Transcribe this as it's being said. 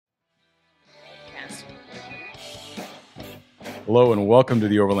Hello and welcome to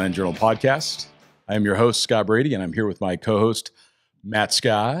the Overland Journal podcast. I am your host, Scott Brady, and I'm here with my co-host, Matt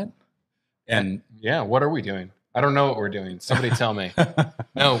Scott. And yeah, what are we doing? I don't know what we're doing. Somebody tell me.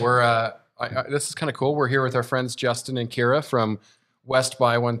 No, we're this is kind of cool. We're here with our friends Justin and Kyra from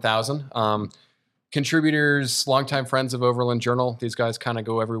Westx1000. Contributors, longtime friends of Overland Journal. These guys kind of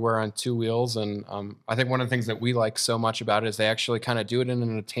go everywhere on two wheels. And I think one of the things that we like so much about it is they actually kind of do it in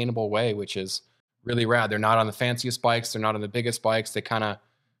an attainable way, which is really rad. They're not on the fanciest bikes. They're not on the biggest bikes. They kind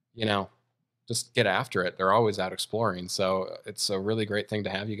of, just get after it. They're always out exploring. So it's a really great thing to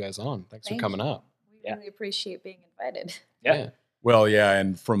have you guys on. Thanks for coming up. We really appreciate being invited. Yeah. Well, yeah,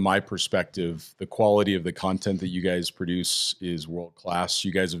 and from my perspective, the quality of the content that you guys produce is world class.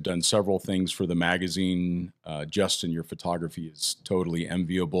 You guys have done several things for the magazine. Justin, your photography is totally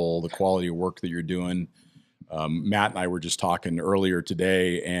enviable. The quality of work that you're doing. Matt and I were just talking earlier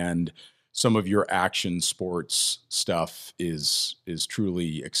today, and some of your action sports stuff is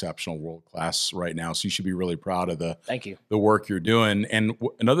truly exceptional, world class right now. So you should be really proud of the work you're doing. And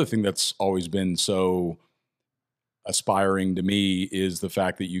another thing that's always been so aspiring to me is the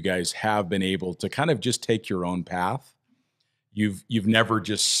fact that you guys have been able to kind of just take your own path. You've never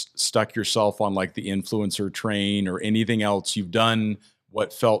just stuck yourself on like the influencer train or anything else. You've done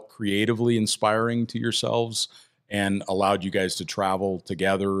what felt creatively inspiring to yourselves and allowed you guys to travel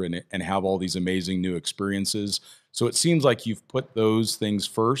together and have all these amazing new experiences. So it seems like you've put those things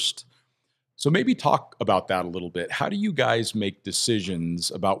first. So maybe talk about that a little bit. How do you guys make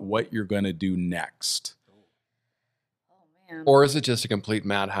decisions about what you're going to do next? Or is it just a complete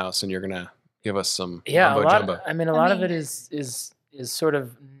madhouse and you're going to give us some mumbo jumbo? I mean, a lot of it is sort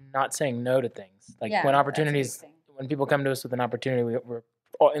of not saying no to things. Like when opportunities, when people come to us with an opportunity, we're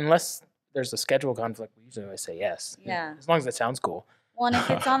unless there's a schedule conflict, we usually always say yes. Yeah. As long as it sounds cool. Well, and if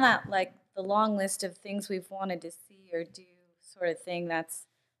it's on that, like the long list of things we've wanted to see or do sort of thing, that's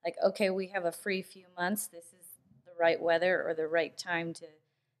like, okay, we have a free few months. This is the right weather or the right time to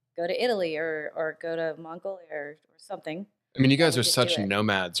go to Italy or go to Mongolia or something. I mean, you guys are such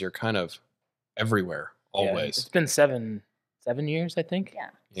nomads. You're kind of everywhere, always. Yeah, it's been seven years, I think. Yeah.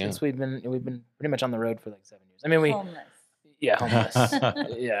 Since we've been pretty much on the road for like 7 years. I mean, Homeless. Yeah, homeless.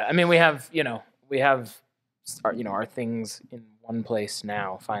 Yeah. I mean, we have our things in one place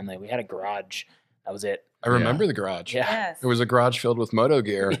now. Finally, we had a garage. That was it. I remember the garage. Yeah. Yes. It was a garage filled with moto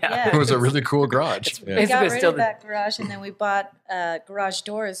gear. Yeah. It was a really cool garage. We got rid of that garage, and then we bought garage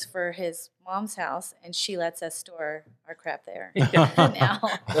doors for his mom's house, and she lets us store our crap there. Now.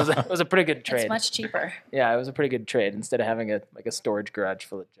 It was a pretty good trade. It's much cheaper. Yeah, it was a pretty good trade instead of having a storage garage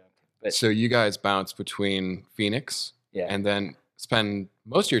full of junk. But, so you guys bounce between Phoenix and then spend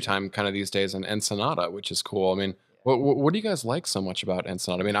most of your time kind of these days in Ensenada, which is cool. I mean, what do you guys like so much about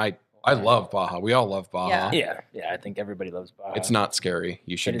Ensenada? I mean, I love Baja. We all love Baja. Yeah. I think everybody loves Baja. It's not scary.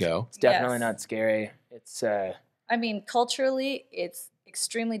 You should go. It's definitely not scary. It's. I mean, culturally, it's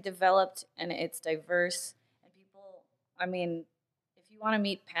extremely developed and it's diverse. And people, I mean, if you want to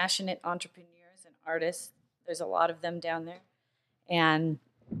meet passionate entrepreneurs and artists, there's a lot of them down there. And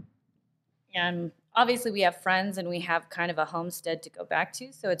obviously we have friends and we have kind of a homestead to go back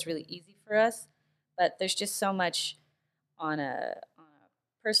to, so it's really easy for us. But there's just so much on a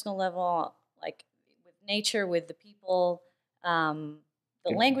personal level, like with nature, with the people.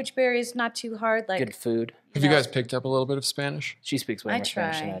 The language barrier is not too hard. Like good food. Have you guys picked up a little bit of Spanish? She speaks way more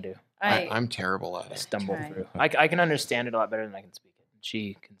Spanish than I do. I'm terrible at it. I stumble through. I can understand it a lot better than I can speak it.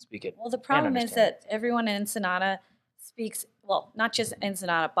 She can speak it. Well, the problem is that everyone in Ensenada speaks, well, not just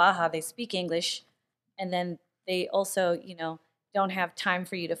Ensenada, Baja, they speak English, and then they also, don't have time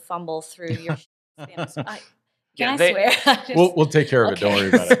for you to fumble through your Spanish. I swear? We'll take care of it. Don't worry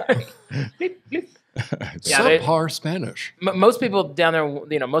about it. Bleep, bleep. Subpar Spanish. Most people down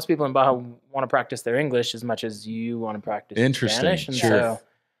there, most people in Baja want to practice their English as much as you want to practice Spanish, and so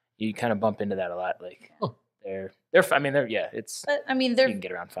you kind of bump into that a lot. Like they're it's. But I mean, you can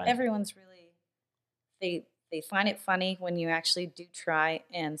get around fine. Everyone's really they find it funny when you actually do try,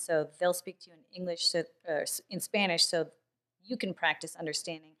 and so they'll speak to you in English, in Spanish, so you can practice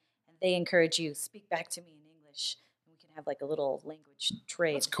understanding, and they encourage you speak back to me in English, and we can have like a little language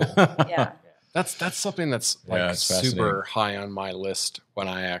trade. That's cool. Yeah. That's something that's like super high on my list when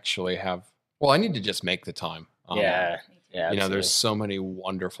I actually have. Well, I need to just make the time. Yeah. There's so many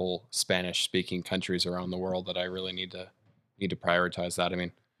wonderful Spanish-speaking countries around the world that I really need to prioritize that. I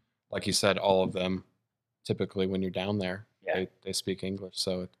mean, like you said, all of them typically when you're down there, they speak English.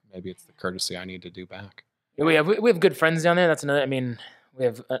 So maybe it's the courtesy I need to do back. Yeah, we have good friends down there. That's another. I mean, we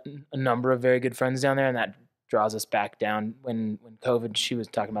have a number of very good friends down there, and that draws us back down. When COVID, she was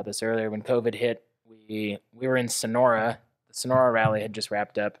talking about this earlier. When COVID hit, we were in Sonora, Sonora rally had just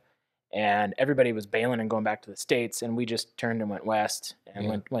wrapped up, and everybody was bailing and going back to the States, and we just turned and went west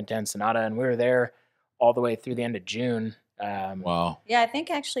and went to Ensenada, and we were there all the way through the end of June. Wow. Yeah, I think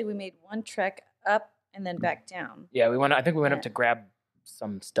actually we made one trek up and then back down. Yeah, I think we went up to grab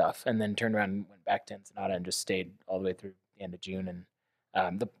some stuff and then turned around and went back to Ensenada and just stayed all the way through the end of June.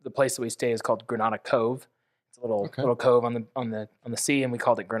 And the place that we stay is called Granada Cove. It's a little cove on the sea, and we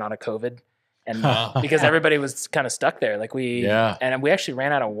called it Granada COVID. And because everybody was kind of stuck there, like and we actually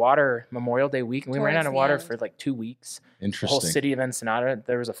ran out of water Memorial Day week, and we ran out of water for like 2 weeks. Interesting. The whole city of Ensenada,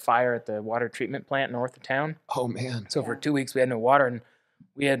 there was a fire at the water treatment plant north of town. Oh man! So for 2 weeks we had no water, and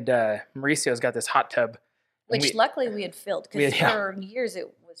we had Mauricio's got this hot tub, which luckily we had filled because for years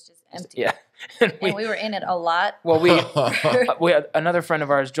it was just empty. Yeah, and we were in it a lot. Well, we had another friend of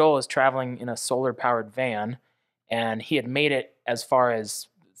ours, Joel, is traveling in a solar powered van, and he had made it as far as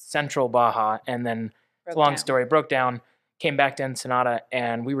central Baja, and then long story, broke down, came back to Ensenada,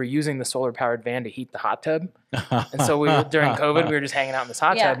 and we were using the solar powered van to heat the hot tub. And so during COVID, we were just hanging out in this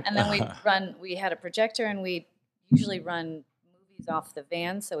hot tub. And then we had a projector, and we usually run movies off the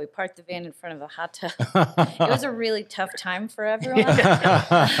van. So we parked the van in front of the hot tub. It was a really tough time for everyone.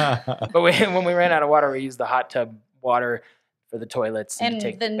 But when we ran out of water, we used the hot tub water for the toilets. And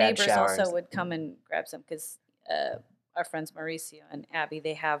the neighbors also would come and grab some because our friends Mauricio and Abby,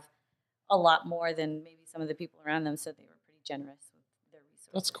 they have a lot more than maybe some of the people around them, so they were pretty generous with their resources.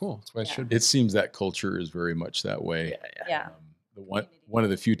 That's cool. That's what it should be. It seems that culture is very much that way. Yeah. One of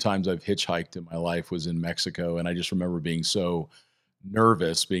the few times I've hitchhiked in my life was in Mexico, and I just remember being so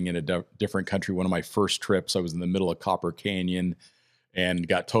nervous being in a different country. One of my first trips, I was in the middle of Copper Canyon and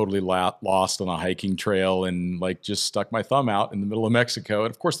got totally lost on a hiking trail and like just stuck my thumb out in the middle of Mexico. And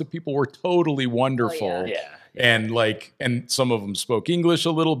of course the people were totally wonderful. Oh, yeah. And some of them spoke English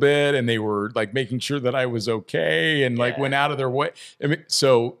a little bit, and they were like making sure that I was okay, and like went out of their way. I mean,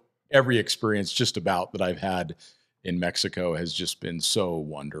 so every experience just about that I've had in Mexico has just been so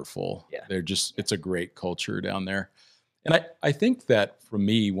wonderful. Yeah. It's a great culture down there. And I think that for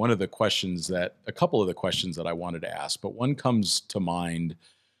me, a couple of the questions that I wanted to ask, but one comes to mind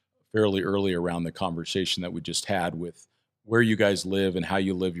fairly early around the conversation that we just had with where you guys live and how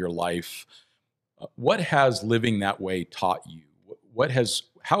you live your life. What has living that way taught you?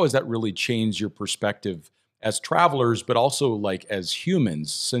 How has that really changed your perspective as travelers, but also like as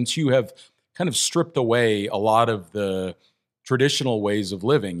humans, since you have kind of stripped away a lot of the traditional ways of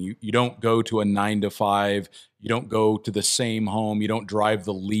living? You don't go to a 9 to 5. You don't go to the same home. You don't drive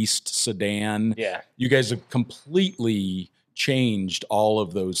the leased sedan. Yeah. You guys have completely changed all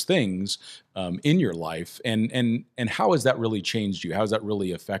of those things in your life. And how has that really changed you? How has that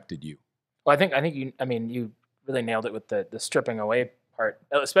really affected you? Well, I think you really nailed it with the stripping away part.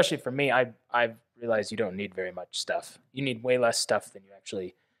 Especially for me, I've realized you don't need very much stuff. You need way less stuff than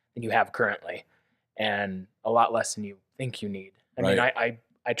you have currently, and a lot less than you think you need. I mean,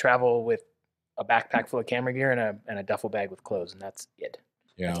 I travel with a backpack full of camera gear and a duffel bag with clothes, and that's it.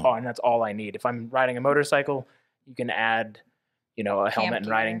 Yeah. That's all I need. If I'm riding a motorcycle, you can add, a helmet and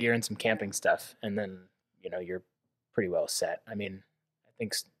riding gear and some camping stuff, and then you're pretty well set. I mean,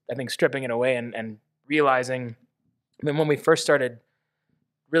 I think stripping it away and realizing, when we first started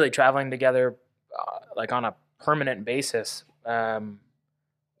really traveling together, like on a permanent basis,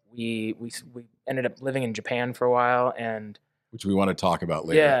 we ended up living in Japan for a while, and which we want to talk about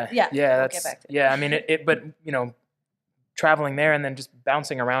later. Yeah. That's I mean, but traveling there and then just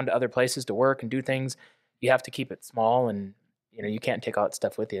bouncing around to other places to work and do things, you have to keep it small, and you can't take all that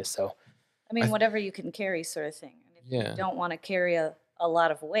stuff with you. So, I mean, whatever you can carry, sort of thing. And if you don't want to carry a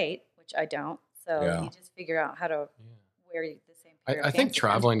lot of weight, which I don't, so you just figure out how to wear the same pair I think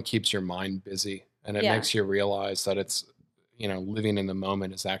traveling keeps your mind busy, and it makes you realize that it's, living in the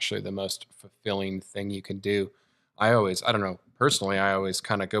moment is actually the most fulfilling thing you can do. I don't know, personally, I always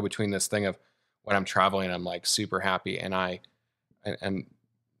kind of go between this thing of when I'm traveling, I'm like super happy, and I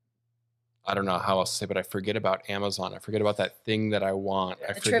don't know how else to say, but I forget about Amazon. I forget about that thing that I want.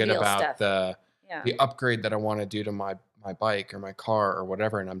 I forget about the upgrade that I want to do to my bike or my car or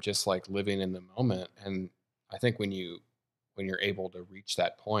whatever. And I'm just like living in the moment. And I think when you're able to reach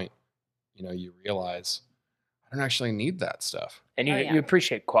that point, you realize I don't actually need that stuff. And you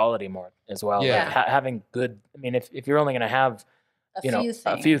appreciate quality more as well. Yeah. Like having good, I mean, if you're only going to have, a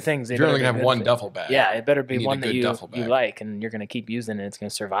few things. If you're only going to have one duffel bag. Yeah, it better be one that you like, and you're going to keep using, and it's going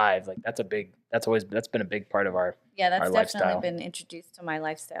to survive. Like that's been a big part of our that's our definitely lifestyle. Been introduced to my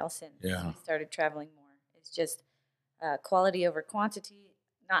lifestyle since we Yeah. started traveling more. It's just quality over quantity,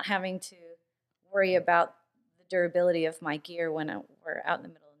 not having to worry about the durability of my gear when we're out in the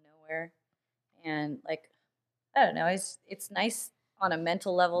middle of nowhere, and like I don't know. It's nice on a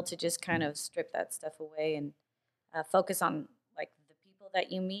mental level to just kind of strip that stuff away and focus on like the people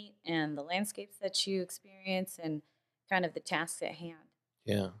that you meet and the landscapes that you experience and kind of the tasks at hand.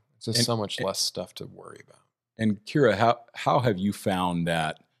 Yeah, it's just so much less stuff to worry about. And Kyra, how have you found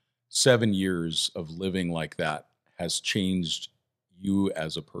that 7 years of living like that has changed you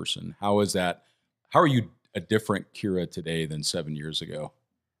as a person? How are you a different Kyra today than 7 years ago?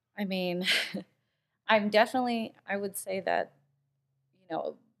 I mean, I would say that,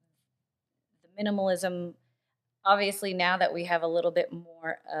 the minimalism, obviously now that we have a little bit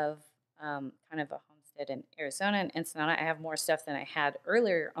more of kind of a homestead in Arizona and Ensenada, I have more stuff than I had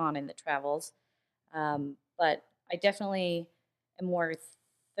earlier on in the travels. But I definitely am more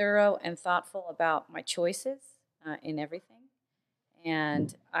thorough and thoughtful about my choices in everything.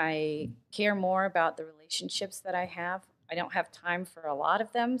 And I care more about the relationships that I have. I don't have time for a lot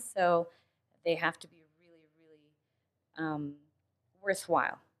of them, so they have to be really, really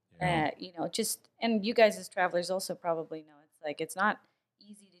worthwhile. Yeah. And you guys as travelers also probably know it's like it's not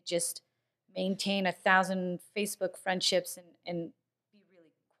easy to just maintain 1,000 Facebook friendships and be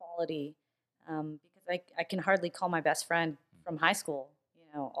really quality because I can hardly call my best friend from high school,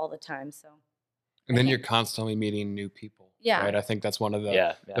 all the time. So. And then you're constantly meeting new people. Yeah. Right. I think that's one of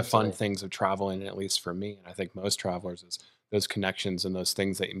the fun things of traveling, at least for me. And I think most travelers is those connections and those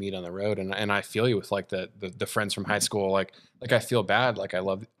things that you meet on the road. And I feel you with like the friends from high school. Like I feel bad. Like I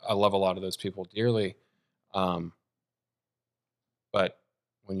love a lot of those people dearly. But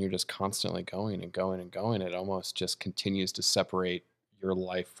when you're just constantly going and going and going, it almost just continues to separate your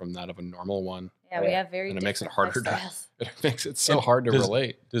life from that of a normal one. Yeah, we have very and it makes it different harder lifestyles. it makes it so hard to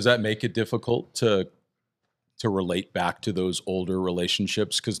relate. Does that make it difficult to relate back to those older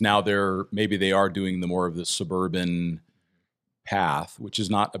relationships? Because now maybe they are doing the more of the suburban path, which is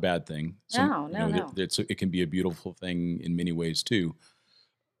not a bad thing. No. It can be a beautiful thing in many ways too.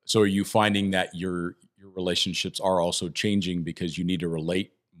 So are you finding that your relationships are also changing because you need to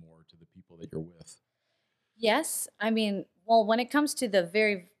relate more to the people that you're with? Yes. I mean, well, when it comes to the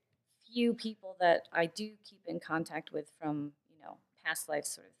very few people that I do keep in contact with from, past life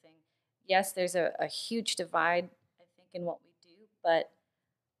sort of thing, yes, there's a huge divide, I think, in what we do. But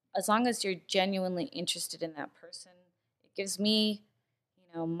as long as you're genuinely interested in that person, it gives me,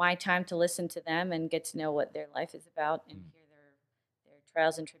 my time to listen to them and get to know what their life is about and hear their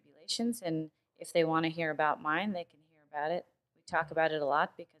trials and tribulations. And if they want to hear about mine, they can hear about it. We talk about it a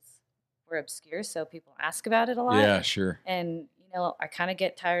lot because we're obscure, so people ask about it a lot. Yeah, sure. And, I kind of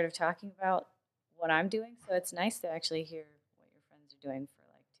get tired of talking about what I'm doing, so it's nice to actually hear what your friends are doing for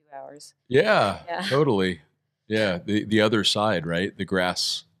like 2 hours. Yeah. Totally. Yeah, the other side, right? The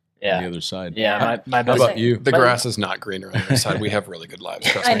grass on the other side. Yeah, How about you? The grass is not greener on the other side. We have really good lives.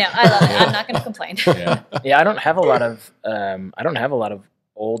 I know. I love it. I'm not going to complain. Yeah, I don't have a lot of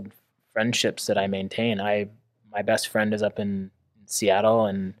old friendships that I maintain. My best friend is up in Seattle,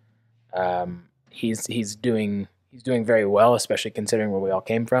 and he's doing very well, especially considering where we all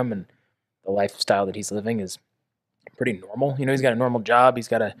came from, and the lifestyle that he's living is pretty normal. He's got a normal job. He's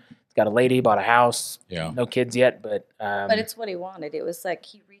got a lady, bought a house. Yeah. No kids yet, but it's what he wanted. It was like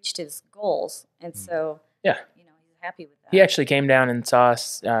he reached his goals, and so he's happy with that. He actually came down and saw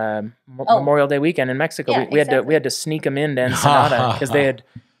us Memorial Day weekend in Mexico. Yeah, we had to sneak him into Ensenada because the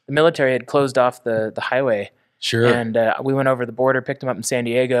military had closed off the highway. Sure. And we went over the border, picked him up in San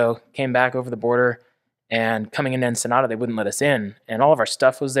Diego, came back over the border, and coming into Ensenada, they wouldn't let us in, and all of our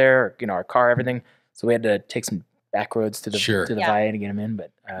stuff was there, our car, everything. So we had to take some back roads to the Valle to get him in.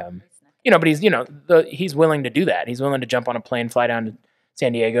 But but he's willing to do that. He's willing to jump on a plane, fly down to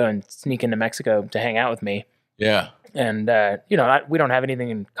San Diego, and sneak into Mexico to hang out with me. Yeah. And we don't have anything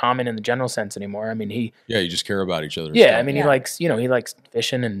in common in the general sense anymore. I mean, you just care about each other. Yeah, I mean, he likes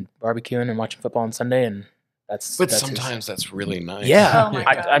fishing and barbecuing and watching football on Sunday, and that's sometimes that's really nice. Yeah. Oh my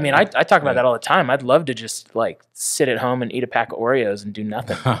God. I talk about that all the time. I'd love to just like sit at home and eat a pack of Oreos and do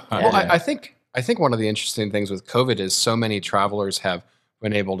nothing. Well, I think one of the interesting things with COVID is so many travelers have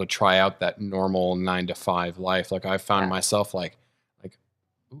been able to try out that normal 9-to-5 life. Like I found myself like,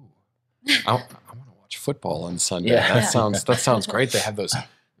 ooh, I want to watch football on Sunday. Yeah. That sounds great. They have those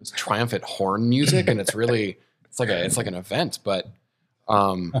triumphant horn music, and it's like an event. But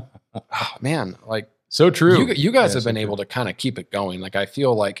man, like. So true. You guys have been able to kind of keep it going. Like I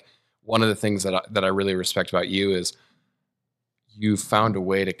feel like one of the things that I really respect about you is you found a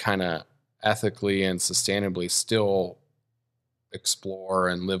way to kind of ethically and sustainably still explore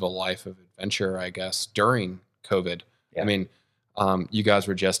and live a life of adventure, I guess, during COVID. Yeah. I mean, you guys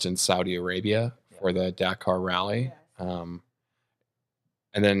were just in Saudi Arabia for the Dakar Rally. Yes.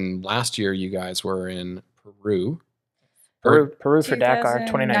 And then last year you guys were in Peru. Peru for Dakar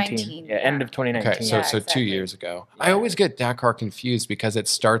 2019. 2019, Yeah, end of 2019. Okay, so Yeah, so 2 exactly. years ago. I always get Dakar confused because it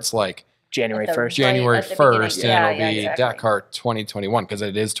starts like January At the 1st. January at the beginning. 1st, Yeah, and it'll yeah, be exactly. Dakar 2021 because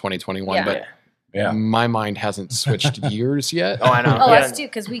it is 2021. Yeah. But Yeah. my mind hasn't switched years yet. Oh, I know. Oh, Yeah. us too,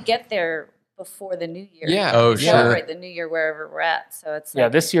 because we get there before the new year. Yeah. Oh, We sure. celebrate the new year wherever we're at. So it's Yeah,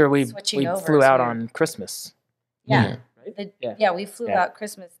 like, this year we switching over flew is out weird. on Christmas. yeah. Yeah. Yeah, we flew Yeah. out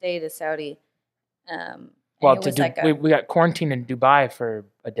Christmas Day to Saudi. And Well, it to was do, like we got quarantined in Dubai for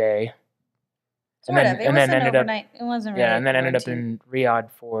a day. sort of. It wasn't overnight. It wasn't really. Yeah, and then ended up quarantine. in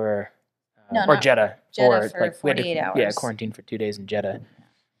Riyadh for No, or not- Jeddah Jeddah for we had to- 48 Yeah, hours. quarantined for 2 days in Jeddah.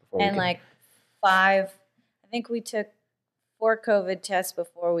 before we And could- like 5, I think we took 4 COVID tests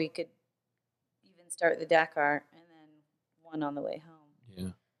before we could even start the Dakar, and then 1 on the way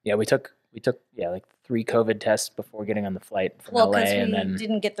home. yeah, we took like 3 COVID tests before getting on the flight from Well, LA, because and we then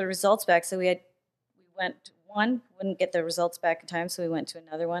didn't get the results back, so we went to one, wouldn't get the results back in time, so we went to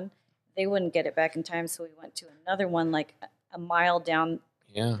another one. They wouldn't get it back in time, so we went to another one, like a mile down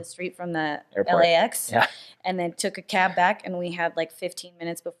Yeah. the street from the Airport. LAX, Yeah. and then took a cab back, and we had like 15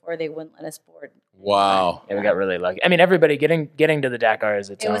 minutes before they wouldn't let us board. Wow. yeah, we got really lucky. I mean, everybody getting to the Dakar is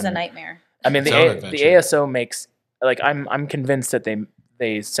its It was a own- nightmare. I mean, Its own the adventure. ASO makes like I'm convinced that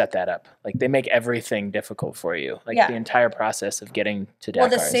they set that up. Like they make everything difficult for you. Like Yeah. the entire process of getting to Dakar.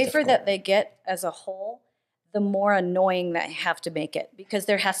 Well, the is safer difficult. that they get as a whole, the more annoying that you have to make it, because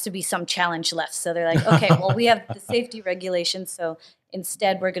there has to be some challenge left. So they're like, okay, well, we have the safety regulations, so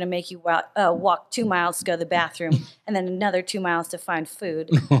instead we're going to make you walk 2 miles to go to the bathroom, and then another 2 miles to find food,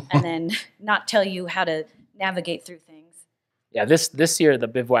 and then not tell you how to navigate through things. Yeah, this year the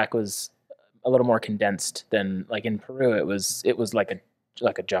bivouac was a little more condensed than like in Peru. It was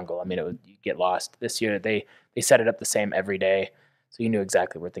like a jungle. I mean, you get lost. This year they set it up the same every day, so you knew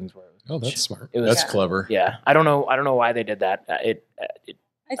exactly where things were. Oh, that's smart. It was That's Yeah. clever. yeah. I don't know why they did that. I think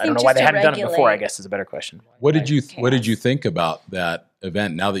I don't know just why they to hadn't done it before. I regulate- guess is a better question. What did you Chaos. think about that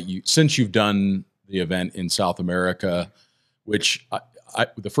event now that since you've done the event in South America, which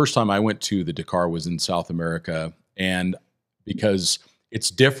the first time I went to the Dakar was in South America, and because it's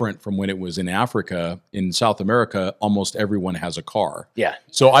different from when it was in Africa. In South America, almost everyone has a car. Yeah,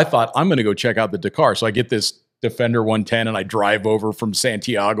 So I thought, I'm going to go check out the Dakar. So I get this Defender 110 and I drive over from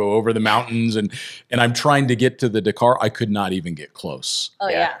Santiago over the mountains, and I'm trying to get to the Dakar. I could not even get close. Oh,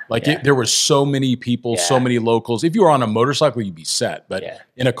 Yeah. yeah. Like Yeah. there were so many people, so Yeah. many locals. If you were on a motorcycle, you'd be set. But Yeah.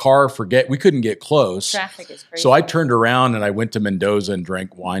 in a car, we couldn't get close. Traffic is crazy. So I turned around and I went to Mendoza and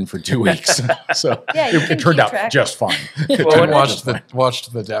drank wine for 2 weeks. So Yeah, you can it turned keep out track. just fine. Well, And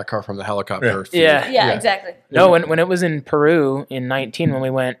watched the Dakar from the helicopter. Yeah. Yeah, exactly. No, when it was in Peru in 19 when we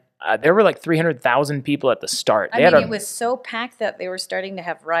went, there were like 300,000 people at the start. I They had mean, a- it was so packed that they were starting to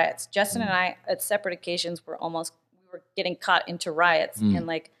have riots. Justin and I, at separate occasions, we were getting caught into riots, and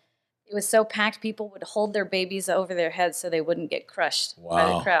like it was so packed, people would hold their babies over their heads so they wouldn't get crushed by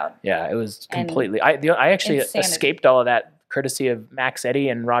the Wow. crowd. Yeah, it was And completely. I actually insanity. escaped all of that courtesy of Max Eddy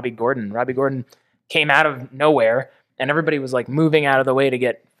and Robbie Gordon. Robbie Gordon came out of nowhere, and everybody was like moving out of the way to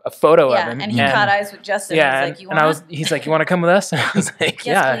get a photo Yeah, of him. and he caught eyes with Justin. Yeah, He's like, "You and I want?" was. He's like, "You want to come with us?" And I was like, Yes,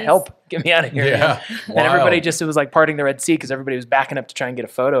 "Yeah, please." help, get me out of here." Yeah. And everybody Wild. it was like parting the Red Sea because everybody was backing up to try and get a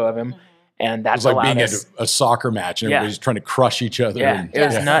photo of him, and It that's was like allowed being us. at a soccer match and Yeah. everybody's trying to crush each other. Yeah, and, it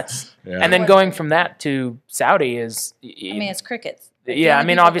was Yeah. nuts. Yeah. And then It was- going from that to Saudi is. I mean, it's crickets. The Yeah, I only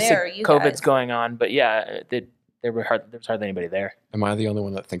mean, people obviously there are you COVID's guys. going on, but yeah, there was hardly anybody there. Am I the only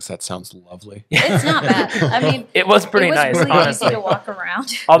one that thinks that sounds lovely? It's not bad. I mean, It was pretty it was nice, really honestly. easy to walk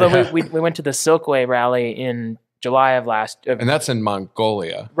around. Although Yeah. we went to the Silkway rally in July of And that's in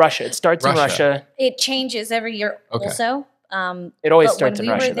Mongolia. Russia. It starts in Russia. Russia. It changes every year. Okay. Also, It always but starts when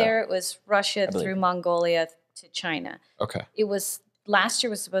in we Russia. were there, it was Russia believe. through Mongolia to China. Okay. It was last year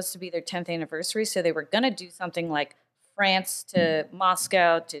was supposed to be their 10th anniversary, so they were going to do something like France to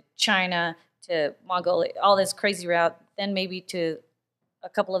Moscow to China to Mongolia, all this crazy route, then maybe to a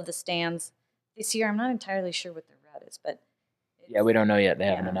couple of the stands. This year, I'm not entirely sure what their route is, but Yeah, we don't know yet. They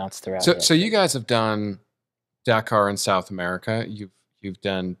haven't Yeah. announced the route So yet. so you guys have done Dakar in South America. You've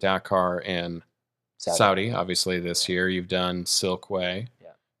done Dakar in Saudi, obviously this year. You've done Silkway. Yeah.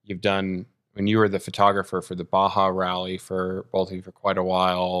 You've done when you were the photographer for the Baja Rally for both of you for quite a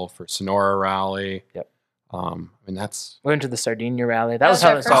while, for Sonora Rally. Yep. I mean that's We went to the Sardinia rally. That That was was how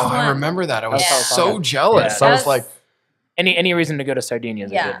our this first all. one. I remember that. I was Yeah. so jealous. Yeah. I was That like, Any reason to go to Sardinia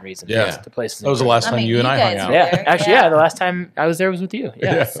is Yeah. a good reason. Yeah. Yes, the place is That was the incredible. last I time mean, you and you I hung guys out. were Yeah, there. actually, Yeah. the last time I was there was with you.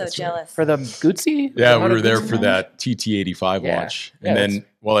 Yeah, Yeah. so jealous. for the Gucci. Yeah, we Moto were there Guzzi for run? that TT85 Yeah. launch. Yeah, And that's- then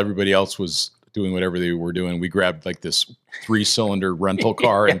while everybody else was doing whatever they were doing. We grabbed like this 3-cylinder rental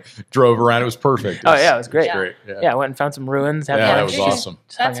car and drove around. It was perfect. It was great. Yeah. I went and found some ruins. Yeah, that was awesome.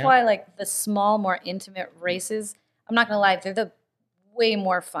 That's why like the small, more intimate races, I'm not going to lie, they're the way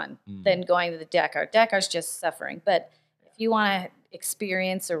more fun than going to the Dakar. Dakar's just suffering. But if you want to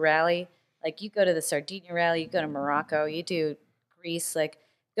experience a rally, like you go to the Sardinia rally, you go to Morocco, you do Greece, like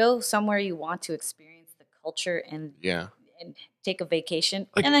go somewhere you want to experience the culture and take a vacation,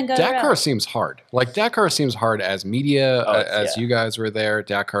 like, and then go Dakar to rally. seems hard. Like Dakar seems hard as media, as yeah. you guys were there.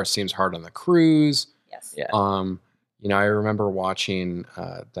 Dakar seems hard on the cruise. Yes. Yeah. You know, I remember watching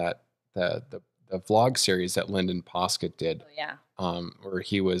that the vlog series that Lyndon Poskett did. Oh, yeah. Where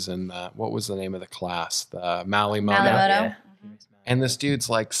he was in the, what was the name of the class? The Malimoto. Malimoto. And this dude's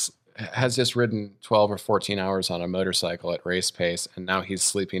like has just ridden 12 or 14 hours on a motorcycle at race pace, and now he's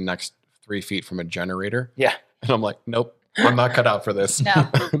sleeping next 3 feet from a generator. Yeah. And I'm like, nope, I'm not cut out for this. No.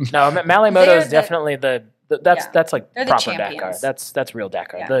 No, Malimoto is definitely that's like They're the proper Dakar. champions. That's real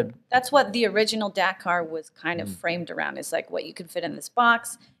Dakar. Yeah. That's what the original Dakar was kind of framed around, is like what you can fit in this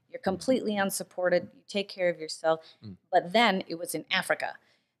box. You're completely unsupported. You take care of yourself. But then it was in Africa.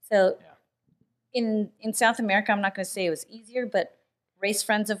 So in South America, I'm not going to say it was easier, but race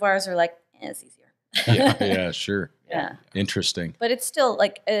friends of ours are like, it's easier. Yeah, sure. Yeah. Interesting. But it's still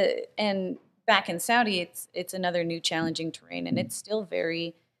like, and back in Saudi, it's another new challenging terrain, and it's still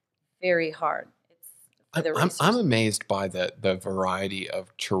very, very hard. I'm amazed by the variety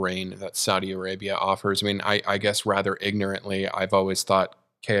of terrain that Saudi Arabia offers. I mean, I guess rather ignorantly, I've always thought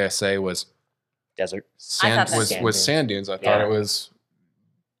KSA was desert. Was sand dunes. I thought it was.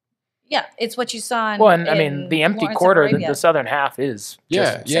 Yeah, it's what you saw. Well, and I mean, the empty quarter, the southern half is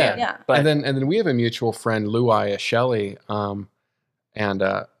just sand. Yeah. But, and then we have a mutual friend, Louis Asheli, and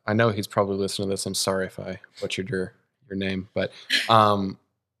I know he's probably listening to this. I'm sorry if I butchered your name, but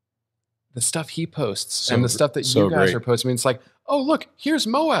the stuff he posts and the stuff that you guys are posting, I mean, it's like, oh, look, here's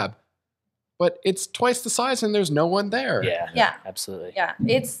Moab, but it's twice the size and there's no one there. Yeah, absolutely. Yeah,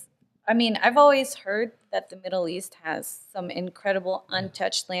 I mean, I've always heard that the Middle East has some incredible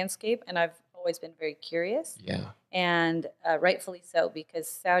untouched landscape, and I've always been very curious. Yeah. And rightfully so, because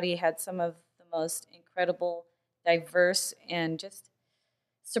Saudi had some of the most incredible, diverse, and just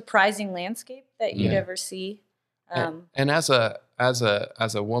surprising landscape that you'd ever see. And as a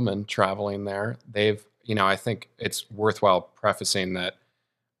woman traveling there, they've, you know, I think it's worthwhile prefacing that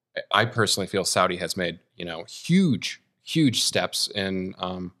I personally feel Saudi has made, you know, huge steps in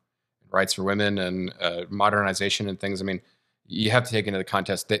rights for women and modernization and things. I mean, you have to take into the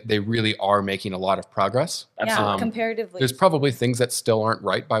context that they really are making a lot of progress. Yeah, comparatively. There's probably things that still aren't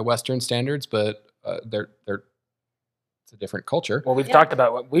right by Western standards, but they're it's a different culture. Well,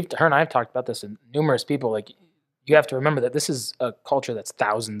 her and I have talked about this, and numerous people, like, you have to remember that this is a culture that's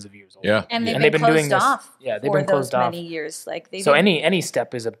thousands of years old. Yeah. And they've been doing this. Yeah, they've been closed off. Many years. Like any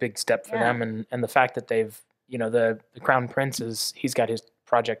step is a big step for them, and the fact that they've, you know, the Crown Prince he's got his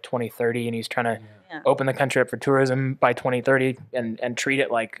Project 2030, and he's trying to open the country up for tourism by 2030 and treat it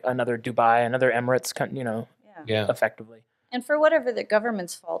like another Dubai, another Emirates, you know, effectively. And for whatever the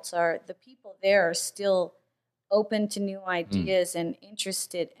government's faults are, the people there are still open to new ideas and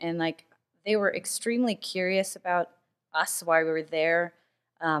interested, and like they were extremely curious about us while we were there.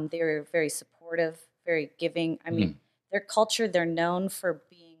 They were very supportive, very giving. I mean, their culture, they're known for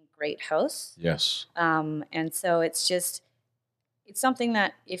being great hosts. Yes. And so it's something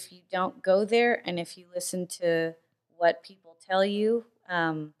that if you don't go there and if you listen to what people tell you,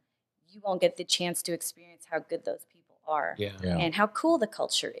 you won't get the chance to experience how good those people are and how cool the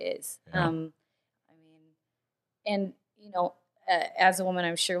culture is. I mean, and, you know, as a woman,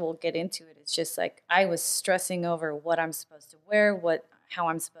 I'm sure we'll get into it. It's just like I was stressing over what I'm supposed to wear, how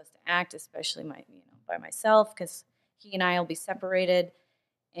I'm supposed to act, especially by myself, because he and I will be separated.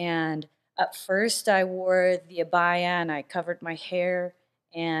 And at first, I wore the abaya and I covered my hair,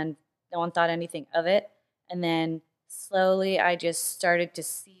 and no one thought anything of it. And then slowly, I just started to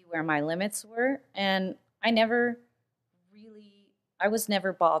see where my limits were, and I was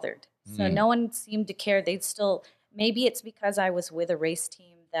never bothered. So no one seemed to care. They'd still. Maybe it's because I was with a race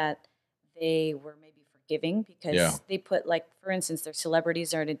team that they were maybe forgiving because they put, like, for instance, their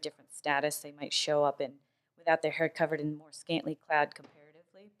celebrities are in a different status. They might show up without their hair covered and more scantily clad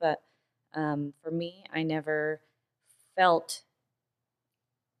comparatively. But for me, I never felt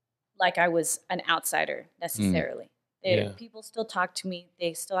like I was an outsider necessarily. People still talk to me.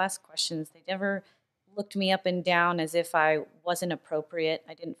 They still ask questions. They never looked me up and down as if I wasn't appropriate.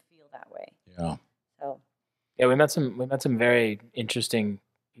 I didn't feel that way. Yeah. So. Yeah, we met some very interesting,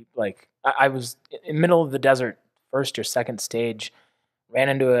 like, I was in the middle of the desert, first or second stage, ran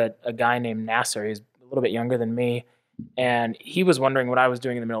into a guy named Nasser. He's a little bit younger than me. And he was wondering what I was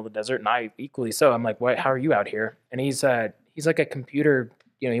doing in the middle of the desert, and I equally so. I'm like, "What? How are you out here?" And he's like a computer,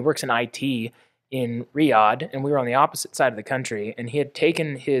 he works in IT in Riyadh, and we were on the opposite side of the country. And he had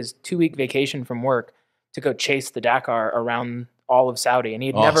taken his 2-week vacation from work to go chase the Dakar around all of Saudi, and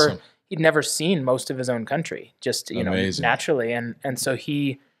he'd never seen most of his own country, just naturally. And so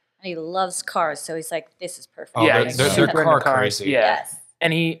he loves cars, so he's like, "This is perfect." Oh, yeah, they're car crazy. Yeah. Yes.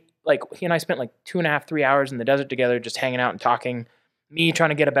 And he and I spent like 2.5, 3 hours in the desert together, just hanging out and talking, me trying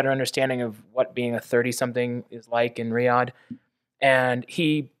to get a better understanding of what being a 30-something is like in Riyadh. And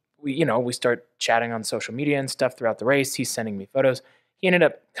we start chatting on social media and stuff throughout the race. He's sending me photos. He ended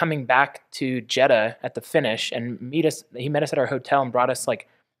up coming back to Jeddah at the finish and he met us at our hotel and brought us like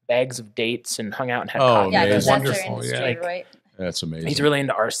bags of dates and hung out and had coffee. Yeah, because that's Wonderful, their industry, yeah. right? That's amazing. He's really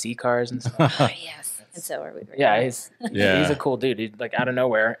into RC cars and stuff. Oh, yes. And so are we. Right Yeah, now. he's a cool dude. He's like out of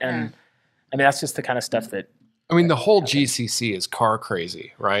nowhere. And I mean, that's just the kind of stuff that. I mean, the whole GCC is car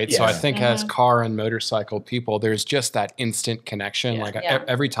crazy, right? Yeah. So I think as car and motorcycle people, there's just that instant connection. Yeah. Like Yeah.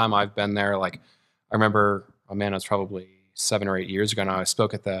 every time I've been there, like I remember, it was probably 7 or 8 years ago now. I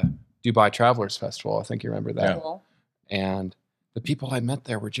spoke at the Dubai Travelers Festival. I think you remember that. Cool. And the people I met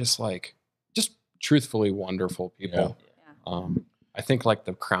there were just truthfully wonderful people. Yeah. I think like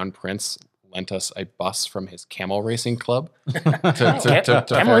the Crown Prince lent us a bus from his camel racing club to Camel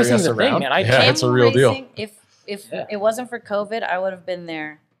ferry racing's us a thing, around. man. It's a real deal. Racing, if it wasn't for COVID, I would have been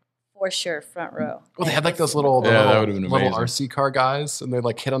there for sure, front row. Well, they had like those that would've been little amazing. RC car guys, and they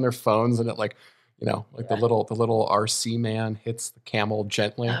like hit on their phones, and it the little RC man hits the camel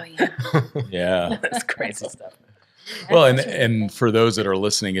gently. Oh yeah. Yeah. That's crazy stuff. Well, That's really and cool. for those that are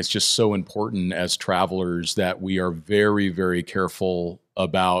listening, it's just so important as travelers that we are very, very careful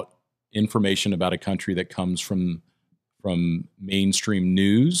about information about a country that comes from mainstream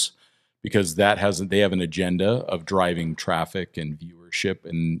news, because they have an agenda of driving traffic and viewership,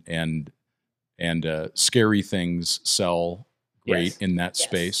 and scary things sell great Yes. in that Yes.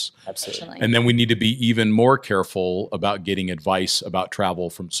 space. Absolutely. Definitely. And then we need to be even more careful about getting advice about travel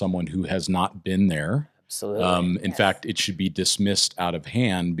from someone who has not been there. Absolutely. In Yes. fact, it should be dismissed out of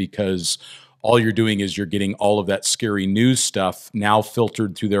hand, because all you're doing is you're getting all of that scary news stuff now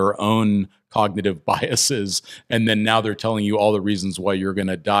filtered through their own cognitive biases. And then now they're telling you all the reasons why you're going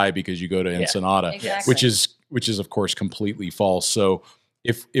to die because you go to Ensenada, Exactly. which is of course completely false. So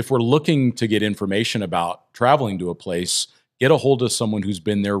if we're looking to get information about traveling to a place, get a hold of someone who's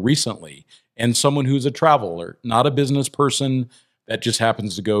been there recently, and someone who's a traveler, not a business person that just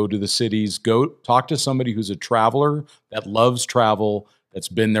happens to go to the cities. Go talk to somebody who's a traveler that loves travel, that's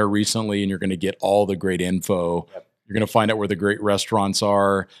been there recently, and you're going to get all the great info. Yep. You're going to find out where the great restaurants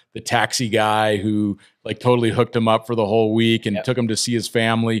are, the taxi guy who like totally hooked him up for the whole week and took him to see his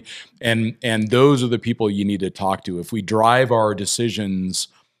family. And those are the people you need to talk to. If we drive our decisions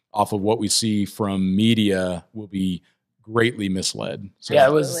off of what we see from media, we'll be greatly misled. So, Yeah,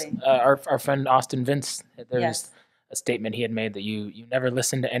 it was Absolutely. our friend Austin Vince. There Yes. was a statement he had made that you never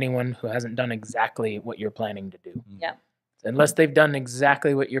listen to anyone who hasn't done exactly what you're planning to do. Yeah. Unless they've done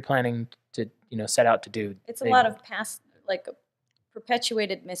exactly what you're planning to set out to do. It's a lot of past, like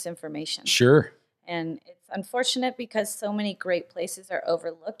perpetuated misinformation. sure. And it's unfortunate because so many great places are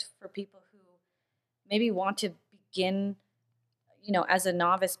overlooked for people who maybe want to begin, as a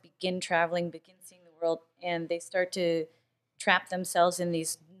novice, begin traveling, begin seeing the world, and they start to trap themselves in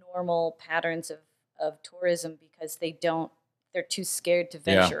these normal patterns of tourism because they're too scared to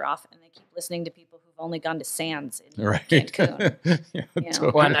Yeah. venture off, and they keep listening to people who've only gone to Sands in Right. Cancun. Yeah, You know.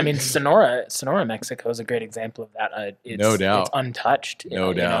 totally. Well, and I mean, Sonora, Mexico is a great example of that. No doubt. It's untouched.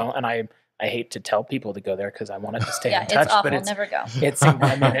 No doubt. And I hate to tell people to go there because I want it to stay Yeah, untouched. it's awful. But it's Never go.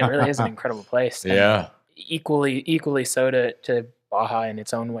 it really is an incredible place. And Yeah. equally so to Baja in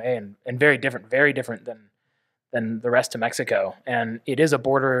its own way, and very different than the rest of Mexico. And it is a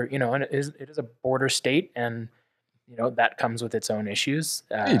border, and it is a border state, and that comes with its own issues.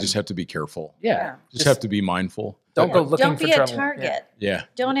 You just have to be careful. yeah, Just have to be mindful. don't go looking Don't for be a trouble. target. Yeah.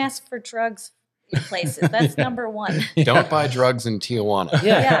 Don't ask for drugs in places. That's number one. Don't buy drugs in Tijuana.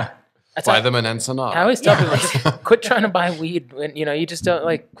 Yeah. Yeah. That's Buy how- them in Ensenada. I always tell Yeah. people, just quit trying to buy weed when you just don't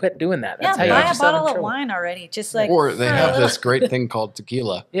quit doing that. That's Yeah, how you buy get a yourself in bottle of trouble. wine already. Just like Or they for a have little- this great thing called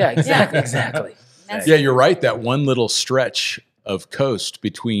tequila. Yeah, exactly, Yeah. exactly. That's- Yeah, you're right. That one little stretch of coast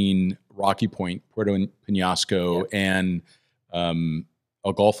between Rocky Point, Puerto Penasco, and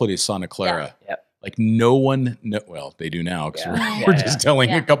El Golfo de Santa Clara. Yep. Like no one, well, they do now because Yeah. we're Yeah, just telling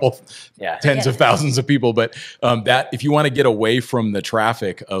yeah. a couple Yeah. tens of thousands of people. But that if you want to get away from the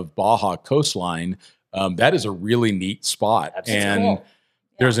traffic of Baja coastline, that is a really neat spot. Absolutely. And Cool.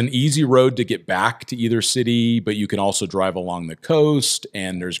 There's an easy road to get back to either city, but you can also drive along the coast,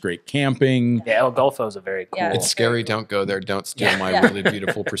 and there's great camping. Yeah, El Golfo is a very cool. Yeah, It's scary. Don't go there. Don't steal my really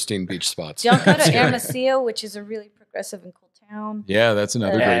beautiful, pristine beach spots. Don't go to Hermosillo, which is a really progressive and cool town. Yeah, that's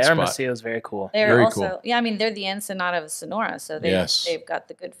another great spot. Hermosillo is very cool. They're Very also, cool. yeah, I mean, they're the Ensenada of Sonora, so they've got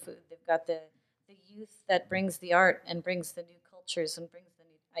the good food. They've got the youth that brings the art and brings the new cultures and brings the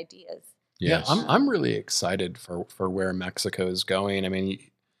new ideas. Yes. Yeah, I'm really excited for where Mexico is going. I mean,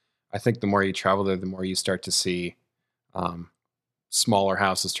 I think the more you travel there, the more you start to see smaller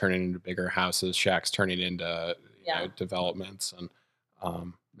houses turning into bigger houses, shacks turning into developments, and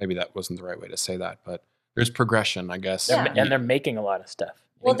maybe that wasn't the right way to say that, but there's progression, I guess. Yeah. And they're making a lot of stuff.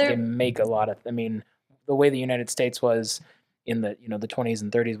 Well, they make a lot of. I mean, the way the United States was in the the 20s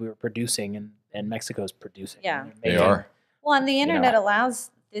and 30s, we were producing, and Mexico's producing. Yeah. They are. Well, and the internet allows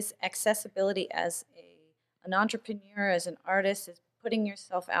this accessibility as an entrepreneur, as an artist, is putting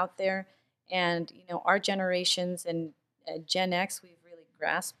yourself out there. And, our generations and Gen X, we've really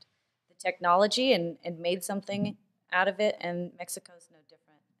grasped the technology and made something out of it. And Mexico's no different.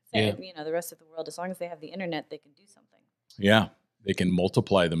 So, the rest of the world, as long as they have the internet, they can do something. Yeah. They can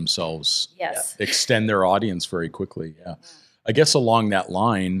multiply themselves. Yes. Extend their audience very quickly. Yeah. I guess along that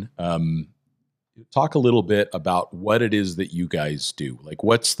line, talk a little bit about what it is that you guys do. Like,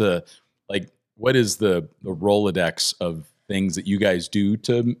 what is the Rolodex of things that you guys do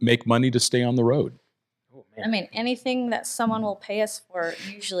to make money to stay on the road? Oh, man. I mean, anything that someone will pay us for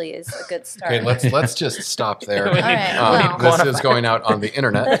usually is a good start. Okay, let's just stop there. All right, This is going out on the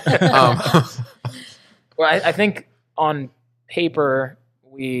internet. Well, I think on paper,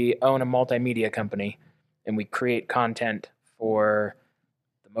 we own a multimedia company, and we create content for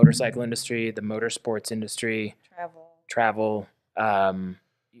the motorcycle industry, the motorsports industry, travel.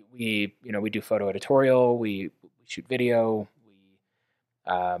 We do photo editorial. We shoot video.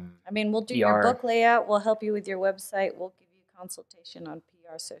 We'll do your book layout. We'll help you with your website. We'll give you consultation on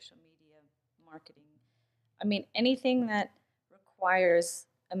PR, social media, marketing. I mean, anything that requires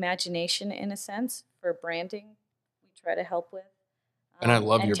imagination in a sense for branding, we try to help with. And I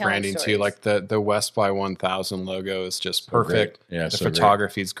love your telling branding stories. too. Like the Westx1000 logo is just So great. perfect. Yeah, The so great.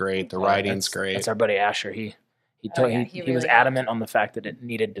 photography's great. The writing's great. That's our buddy Asher. He He was really adamant on the fact that it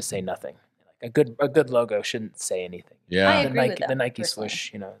needed to say nothing. Like a good logo shouldn't say anything. I Yeah. agree with that, The Nike personally.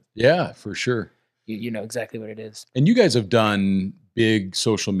 swoosh, Yeah, for sure. you know exactly what it is. And you guys have done big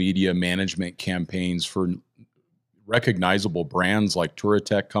social media management campaigns for recognizable brands like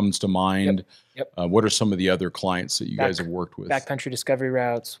Touratech comes to mind. Yep. What are some of the other clients that you guys have worked with? Backcountry Discovery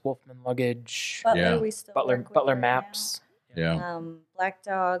Routes, Wolfman Luggage, Butler, Yeah. we still work with Butler right Maps. Yeah. now. Black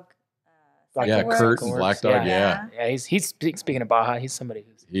Dog. Black Yeah, Cycle Kurt Works. and Black Dog, yeah. Yeah, he's speaking of Baja. He's somebody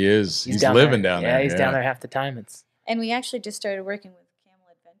who's He is. He's down living there. down there. Yeah, he's down there half the time. It's And we actually just started working with Camel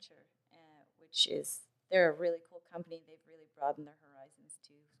Adventure, which is, they're a really cool company. They've really broadened their horizons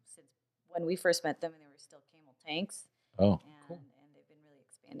too. Since when we first met them, they were still Camel tanks. Oh, And they've been really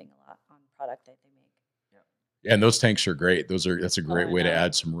expanding a lot on product that they make. yeah. And those tanks are great. That's a great I way to know.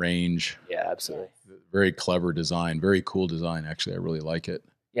 add some range. yeah, absolutely. Very clever design. Very cool design. Actually, I really like it.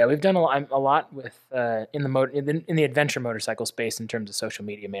 Yeah, we've done a lot with in the adventure motorcycle space in terms of social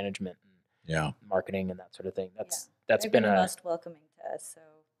media management, and Yeah. marketing, and that sort of thing. That's They've been the a most welcoming to us. So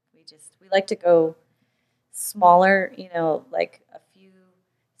we like to go smaller, like a few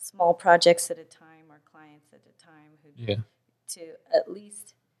small projects at a time or clients at a time to at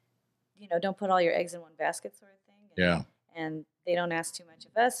least, don't put all your eggs in one basket sort of thing. Yeah. And they don't ask too much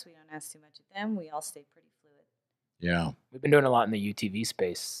of us. We don't ask too much of them. We all stay pretty fluid Yeah. we've been doing a lot in the UTV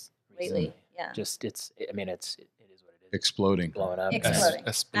space lately. recently. Yeah. Just it is what it is. Exploding. Blowing up. Exploding.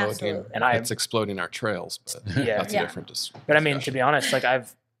 Exploding. And it's exploding our trails, but Yeah. that's Yeah. a different But I mean, to discussion. be honest, like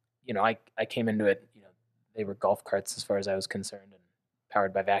I came into it, they were golf carts as far as I was concerned, and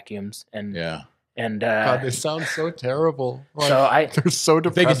powered by vacuums, and Yeah. God, they sound so terrible. so They're so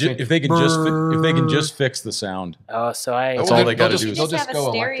If they depressing. can just fix the sound. That's all they They'll gotta just- do is- they'll They just just have a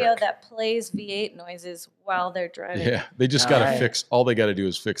go stereo electric. that plays V8 noises while they're driving. Yeah. They just got to Alright. fix. All they got to do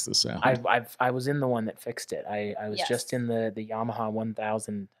is fix the sound. I was in the one that fixed it. I was Yes. just in the Yamaha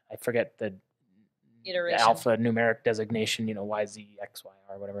 1000. I forget the Iteration. alpha numeric designation,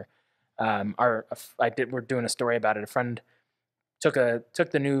 YZXYR, whatever. We're doing a story about it. A friend took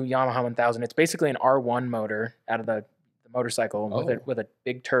the new Yamaha 1000. It's basically an R1 motor out of the motorcycle with a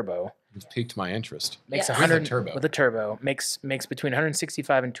big turbo. It's piqued my interest. Makes Yes. 100 With a turbo. with a turbo. Makes between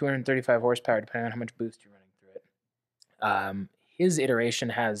 165 and 235 horsepower, depending on how much boost you're running through it. His iteration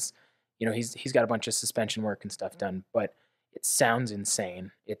has, he's got a bunch of suspension work and stuff done, but it sounds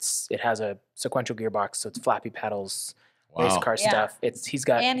insane. It has a sequential gearbox, so it's flappy pedals. race car stuff. He's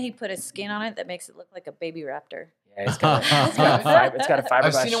got, and he put a skin on it that makes it look like a baby raptor. Yeah, it's got a fiberglass.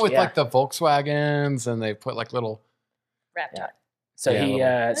 I've seen it with like the Volkswagens, and they put like little raptor.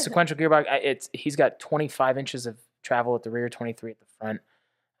 Yeah. So sequential gearbox. He's got 25 inches of travel at the rear, 23 at the front.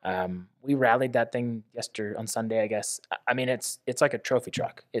 We rallied that thing on Sunday, I guess. I mean, it's like a trophy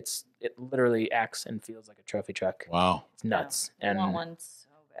truck. It literally acts and feels like a trophy truck. Wow, it's nuts. I want one so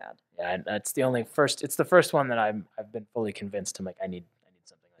bad. Yeah, and it's the first one that I've been fully convinced. I'm like, I need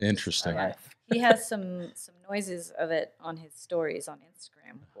something like interesting. This. He has some noises of it on his stories on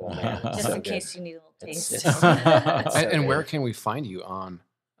Instagram. Oh, man. Just in case you need a little taste. And where can we find you on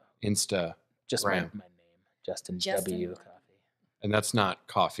Insta? Just my name, Justin W. Coffee. And that's not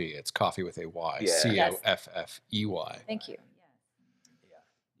coffee; it's coffee with a Y. Yeah. COFFEY. Thank you.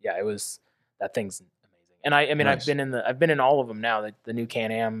 Yeah. It was, that thing's amazing. And I mean, nice. I've been in all of them now. The new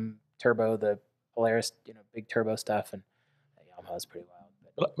Can-Am turbo, the Polaris, big turbo stuff, and Yamaha's pretty wild.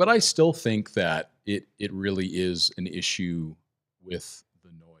 But I still think that it really is an issue with the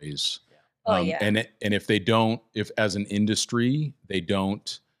noise. Yeah. And if as an industry they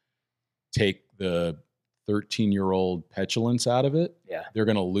don't take the 13-year-old petulance out of it, they're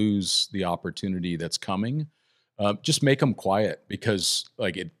going to lose the opportunity that's coming. Just make them quiet, because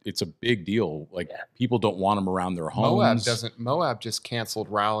like it's a big deal. Like people don't want them around their homes. Moab just canceled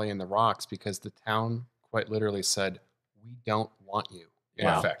Rally in the Rocks because the town quite literally said, "We don't want you." In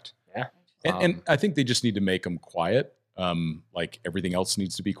effect. Yeah. And I think they just need to make them quiet. Like everything else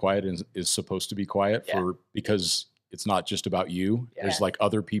needs to be quiet and is supposed to be quiet because it's not just about you. Yeah. There's like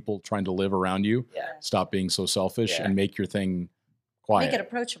other people trying to live around you. Yeah. Stop being so selfish and make your thing quiet. Make it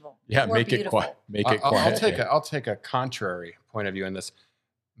approachable. Yeah, More make beautiful. it quiet. Make it quiet. I'll take a contrary point of view in this.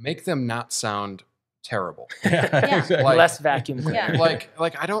 Make them not sound terrible. Exactly. Less vacuum cleaner. Like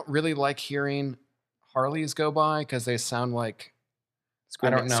I don't really like hearing Harleys go by because they sound like I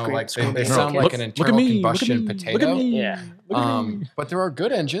don't know, they sound like an internal combustion potato. Look at me. Yeah. But there are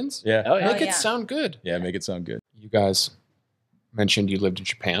good engines. Yeah. Oh, yeah. Make it sound good. Yeah, make it sound good. You guys mentioned you lived in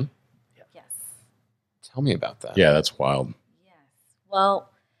Japan. Yes. Tell me about that. Yeah, that's wild. Yes.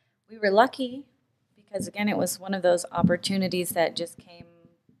 Well, we were lucky because, again, it was one of those opportunities that just came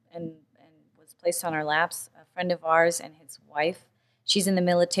and was placed on our laps. A friend of ours and his wife, she's in the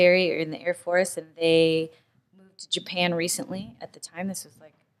military or in the Air Force, and they moved to Japan recently. At the time, this was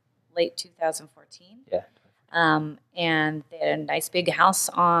like late 2014. Yeah. And they had a nice big house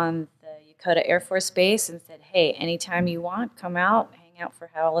on the Yokota Air Force Base and said, hey, anytime you want, come out, hang out for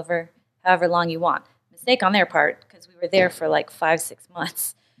however long you want. Mistake on their part, because we were there for like 5-6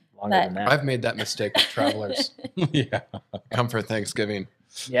 months. Longer than that. I've made that mistake with travelers. Come for Thanksgiving.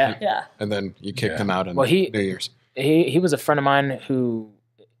 Yeah. And then you kick them out on New Year's. He was a friend of mine who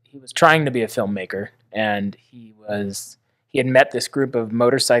he was trying to be a filmmaker, and he had met this group of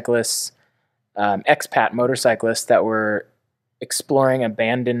motorcyclists, expat motorcyclists that were exploring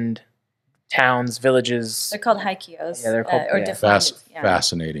abandoned towns, villages. They're called haikyos. Yeah, they're called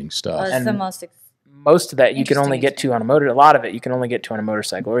fascinating stuff. Well, it's the most of that you can only get to on a motor. A lot of it you can only get to on a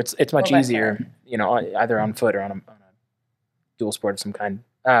motorcycle. Or it's much easier, either on foot or on a dual sport of some kind.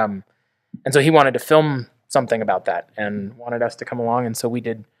 And so he wanted to film something about that and wanted us to come along, and so we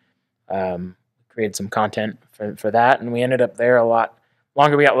did. Created some content for that, and we ended up there a lot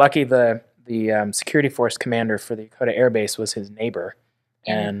longer. We got lucky. The security force commander for the Yokota Air Base was his neighbor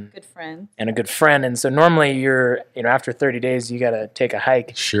and a good friend. And so normally you're after 30 days you got to take a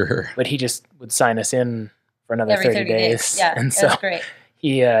hike. Sure. But he just would sign us in for another every 30 days. Yeah, and so that's great.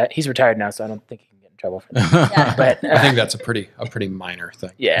 He's retired now, so I don't think he can get in trouble for that. Yeah. But I think that's a pretty minor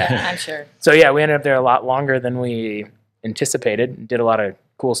thing. Yeah, I'm sure. So yeah, we ended up there a lot longer than we anticipated. Did a lot of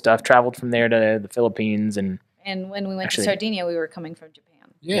cool stuff. Traveled from there to the Philippines, and when we went to Sardinia, we were coming from Japan.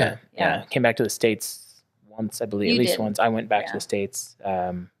 Yeah. Came back to the States once, I believe. You at least did. once. I went back to the States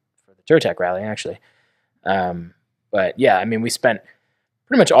for the Turtech rally, actually. But yeah, I mean, we spent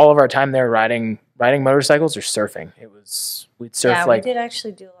pretty much all of our time there riding motorcycles or surfing. We'd surf we did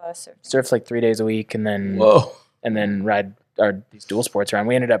actually do a lot of surfing. Surf like 3 days a week, and then ride these dual sports around.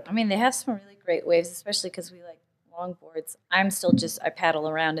 We ended up. I mean, they have some really great waves, especially because we like longboards. I'm still I paddle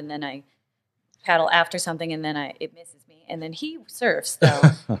around and then I paddle after something and then it misses me. And then he surfs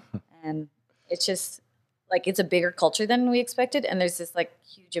though. And it's just like, it's a bigger culture than we expected. And there's this like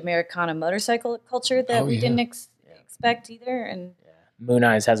huge Americana motorcycle culture that we didn't expect either. And Moon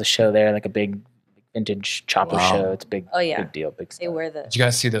Eyes has a show there, like a big vintage chopper show. It's big, big deal. Big stuff. They wear Did you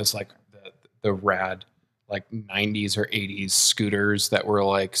guys see those like the rad like 90s or 80s scooters that were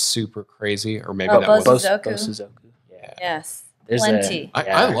like super crazy? Or maybe that was Bosuzoku. Bosuzoku. Yeah. Yes. Plenty.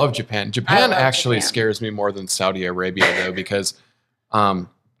 I love Japan. Japan love actually Japan. scares me more than Saudi Arabia, though, because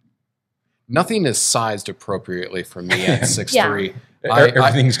nothing is sized appropriately for me at 6'3".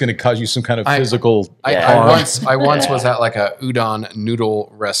 Everything's going to cause you some kind of physical harm. I once was at like a udon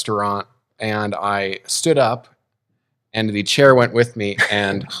noodle restaurant, and I stood up, and the chair went with me,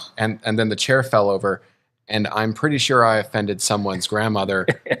 and then the chair fell over, and I'm pretty sure I offended someone's grandmother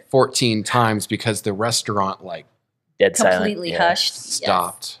 14 times because the restaurant like dead completely silent. hushed.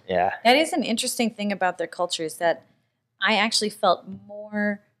 stopped. Yeah. That is an interesting thing about their culture is that I actually felt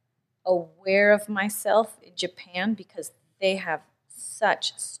more aware of myself in Japan because they have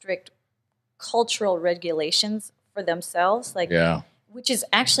such strict cultural regulations for themselves. Like, which is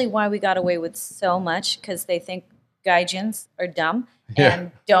actually why we got away with so much, because they think gaijins are dumb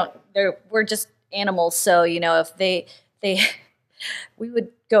and we're just animals. So, you know, if they we would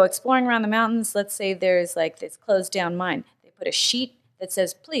go exploring around the mountains. Let's say there's like this closed down mine. They put a sheet that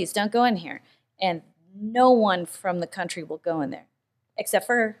says, please don't go in here. And no one from the country will go in there except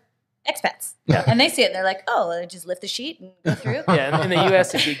for expats. Yeah. And they see it and they're like, oh, well, just lift the sheet and go through. Yeah, in the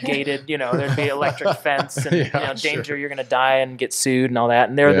U.S. it'd be gated, you know, there'd be electric fence and you know, danger, you're going to die and get sued and all that.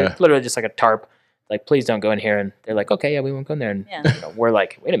 And they're literally just like a tarp, like, please don't go in here. And they're like, okay, yeah, we won't go in there. And you know, we're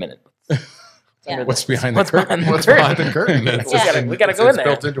like, wait a minute. What's behind the curtain? What's behind the curtain? We gotta go in there.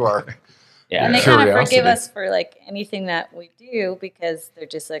 Built into our and they kind of forgive us for like anything that we do because they're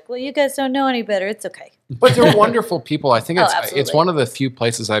just like, well, you guys don't know any better. It's okay. But they're wonderful people. I think it's absolutely. one of the few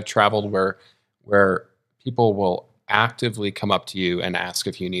places I've traveled where people will actively come up to you and ask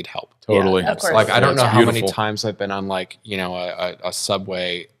if you need help. Totally. Of course. Like, I don't know how many beautiful. times I've been on like, you know, a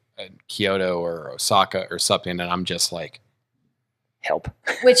subway in Kyoto or Osaka or something, and I'm just like, help.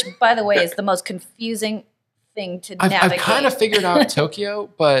 Which, by the way, is the most confusing thing to navigate. I've kind of figured out Tokyo,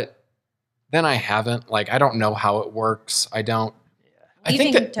 but then I haven't. Like, I don't know how it works. I don't. I think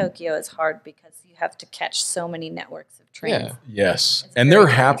Leaving that Tokyo is hard because you have to catch so many networks of trains. Yeah. Yes. It's And very they're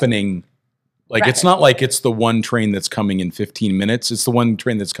confusing. happening. Like, it's not like it's the one train that's coming in 15 minutes. It's the one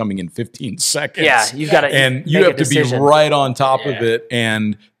train that's coming in 15 seconds. Yeah, you've got to And you have to be right on top of it.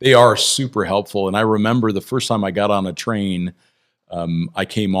 And they are super helpful. And I remember the first time I got on a train, I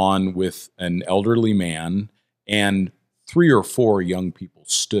came on with an elderly man, and 3 or 4 young people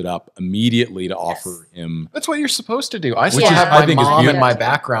stood up immediately to offer him. that's what you're supposed to do. I still is- have I my think is mom in beautiful. my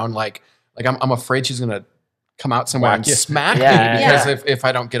background. Like I'm afraid she's gonna come out somewhere Whack and you. smack Yeah. me because if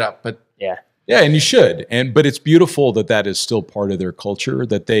I don't get up. But Yeah. Yeah, and you should. But it's beautiful that that is still part of their culture,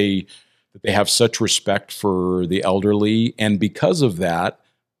 that they have such respect for the elderly, and because of that,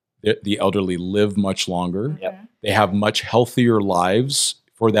 the elderly live much longer. Yep. They have much healthier lives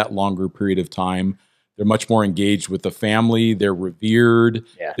for that longer period of time. They're much more engaged with the family. They're revered.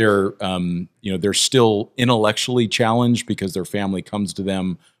 Yeah. They're they're still intellectually challenged because their family comes to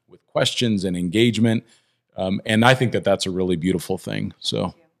them with questions and engagement. And I think that that's a really beautiful thing. So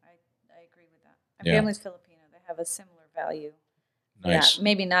I agree with that. My family's Filipino. They have a similar value. nice. Yeah,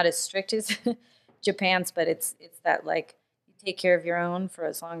 maybe not as strict as Japan's, but it's that like you take care of your own for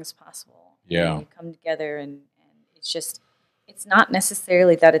as long as possible. Yeah. And you come together and it's just, it's not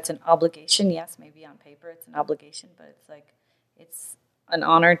necessarily that it's an obligation. Yes, maybe on paper it's an obligation, but it's like, it's an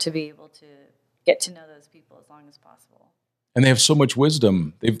honor to be able to get to know those people as long as possible. And they have so much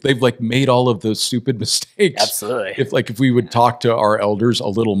wisdom. They've like made all of those stupid mistakes. Absolutely. If we would talk to our elders a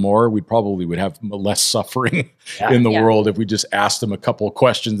little more, we probably would have less suffering in the world. If we just asked them a couple of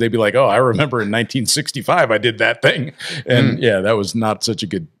questions, they'd be like, "Oh, I remember in 1965 I did that thing," and that was not such a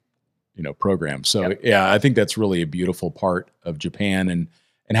good, program. So I think that's really a beautiful part of Japan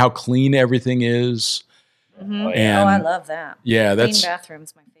and how clean everything is. Mm-hmm. And I love that. Yeah, Clean that's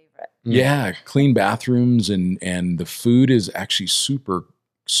bathrooms, my favorite. Yeah, clean bathrooms and the food is actually super,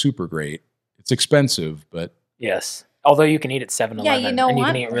 super great. It's expensive, but Yes. Although you can eat at 7-Eleven. Yeah, you know and what?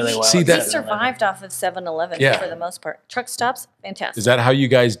 you can eat really well. See, at that- We 7-Eleven. survived off of 7-Eleven for the most part. Truck stops, fantastic. is that how you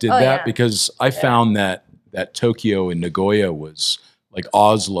guys did Oh, that? yeah. Because I found that Tokyo and Nagoya was like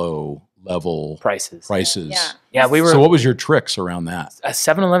Oslo level prices. Yeah. Yeah, we were. So what was your tricks around that? A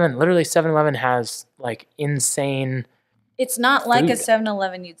 7-Eleven, literally 7-Eleven has like insane. It's not like a Food.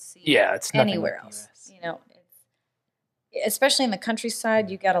 7-Eleven you'd see Yeah, it's nothing anywhere like the else. US. Especially in the countryside,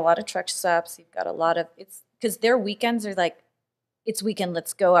 you got a lot of truck stops. You've got a lot of because their weekends are like, it's weekend.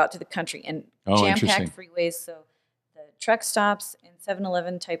 Let's go out to the country and Oh, jam-packed interesting. freeways. So the truck stops and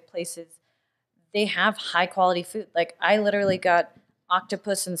 7-Eleven type places, they have high quality food. Like I literally got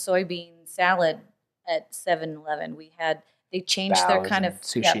octopus and soybean salad at 7-Eleven. They changed their Baos kind of and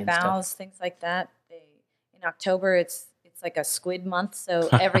sushi and stuff. baos, things like that. In October, it's like a squid month, so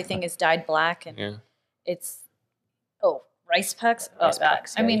everything is dyed black and it's rice pucks. Rice God.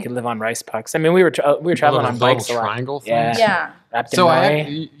 pucks. I Yeah, mean, you could live on rice pucks. I mean, we were traveling on bikes a lot. triangle things. Yeah. yeah. Wrapped in So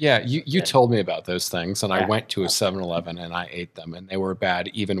rye. you told me about those things, and I Yeah. went to a 7-Eleven and I ate them, and they were bad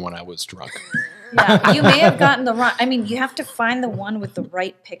even when I was drunk. Yeah, you may have gotten the wrong. I mean, you have to find the one with the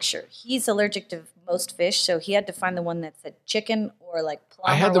right picture. He's allergic to most fish, so he had to find the one that said chicken or like plum.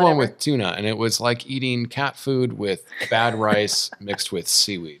 I had or the one whatever. with tuna, and it was like eating cat food with bad rice mixed with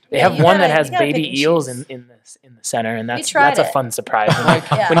seaweed. They Yeah, have you one gotta- that has you gotta pick baby and eels choose. in the center, and that's tried a it. fun surprise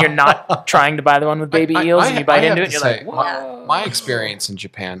Yeah. when you're not trying to buy the one with baby eels and you bite have into it. to You're say, like, whoa. my experience in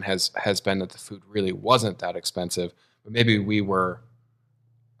Japan has been that the food really wasn't that expensive, but maybe we were.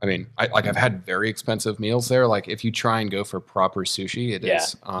 I mean, I've had very expensive meals there. Like if you try and go for proper sushi, it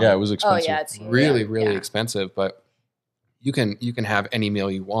is Yeah, it was Oh expensive. yeah, it's huge. really Yeah. expensive. But you can have any meal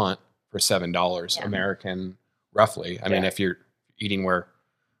you want for $7 Yeah. American, roughly. I mean, Yeah. if you're eating where,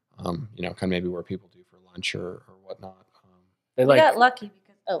 kind of maybe where people do for lunch or whatnot. They We like got lucky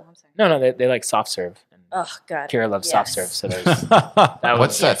because I'm sorry. no, they like soft serve. And Oh God, Kyra loves soft serve, yes. so there's that What's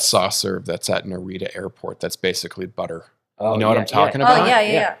was, that soft serve that's at Narita Airport? That's basically butter. Oh, You know what I'm yeah, talking yeah. about? Oh yeah.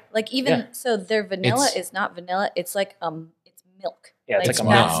 Yeah. Like even so, their vanilla It's- is not vanilla. It's like it's milk. Yeah, it's like a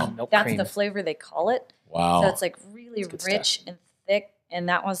that's, milk that's cream. the flavor they call it. Wow. So it's like really good rich and thick, and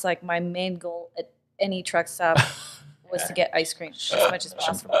that was like my main goal at any truck stop was to get ice cream as much as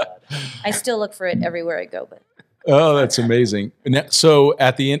possible. I still look for it everywhere I go, but Oh, that's amazing. So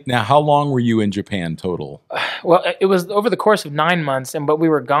at the end, now, how long were you in Japan total? Well, it was over the course of 9 months, but we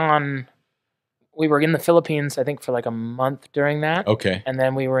were gone. We were in the Philippines, I think, for like a month during that. Okay. And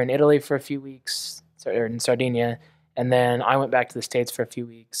then we were in Italy for a few weeks, or in Sardinia. And then I went back to the States for a few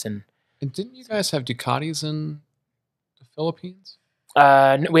weeks. And And didn't you guys have Ducatis in the Philippines?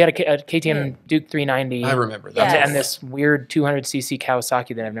 we had a KTM Duke 390. I remember And, that. Yes. and this weird 200cc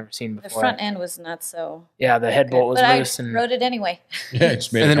Kawasaki that I've never seen the before. front end was not so. Yeah, the head bolt was but loose. I And rode it anyway. Yeah,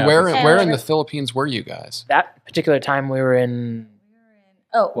 just made And it then happen. where in the Philippines were you guys? that particular time we were in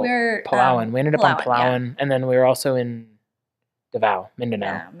We're Palawan. We ended up on yeah. Palawan. And then we were also in Davao, Mindanao.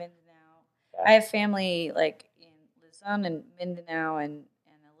 Yeah, Mindanao. Yeah. I have family like in Luzon and Mindanao and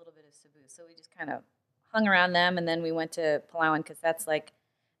a little bit of Cebu. So we just kind of hung around them, and then we went to Palawan because that's like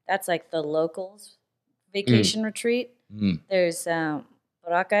the locals vacation retreat. Mm. There's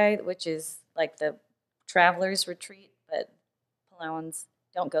Boracay, which is like the travelers retreat, but Palawans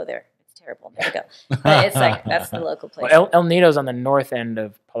don't go there. It's terrible. Never go. But it's like that's the local place. Well, El Nido's on the north end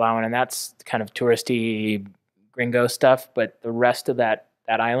of Palawan, and that's kind of touristy gringo stuff. But the rest of that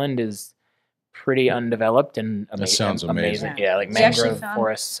island is pretty undeveloped and sounds amazing. Yeah, like We actually mangrove found,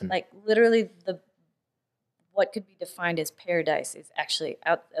 forests. And like literally what could be defined as paradise is actually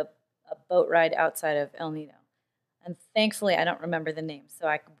out a boat ride outside of El Nido, and thankfully I don't remember the name, so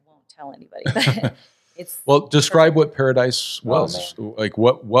I won't tell anybody. But it's Well, describe what paradise Oh, was. Like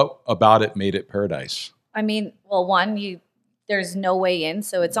what about it made it paradise? I mean, well, there's no way in,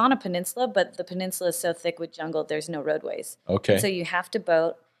 so it's on a peninsula, but the peninsula is so thick with jungle, there's no roadways. Okay. So you have to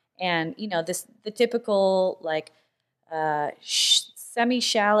boat, and the typical like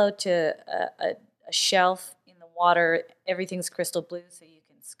semi-shallow to a shelf in the water. Everything's crystal blue, so you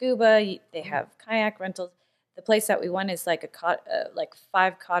can scuba. They have kayak rentals. The place that we went is like like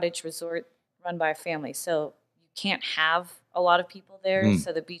 5 cottage resort run by a family, so you can't have a lot of people there. Mm.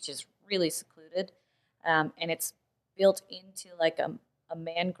 So the beach is really secluded, and it's built into like a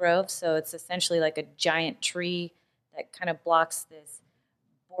mangrove. So it's essentially like a giant tree that kind of blocks this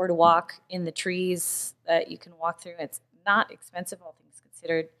boardwalk in the trees that you can walk through. It's not expensive, all things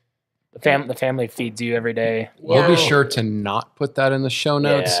considered. the family feeds you every day. We'll be Yeah. sure to not put that in the show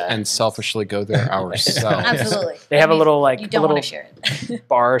notes Yeah. and selfully go there ourselves. Absolutely. They have a little you like don't a want little to share it.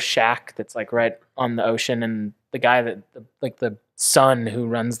 bar shack that's like right on the ocean, and the guy the son who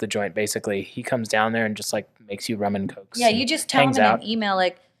runs the joint, basically he comes down there and just like makes you rum and cokes. Yeah, and you just tell him hangs in out. an email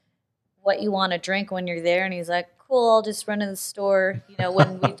like what you want to drink when you're there, and he's like, "Cool, I'll just run to the store."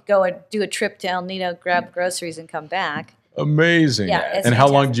 When we go and do a trip to El Nido, grab groceries, and come back. Amazing. Yeah, it's and how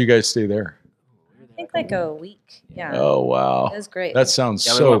long fantastic. did you guys stay there? I think like a week. Yeah, Oh wow. it was great. That sounds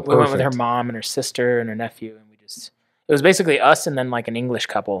Yeah, so we went with her perfect. mom and her sister and her nephew, and it was basically us and then like an English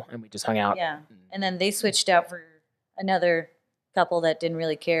couple, and we just hung out. Yeah, and then they switched out for another couple that didn't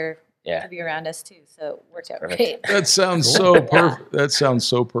really care Yeah. to be around us too, so it worked out Perfect. great. That sounds so perfect. That sounds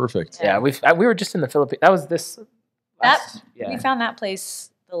so perfect. Yeah, we were just in the Philippines. That was this. Yeah. We found that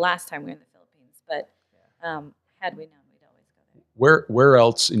place the last time we were in the Philippines, but had we known, we'd always go there. Where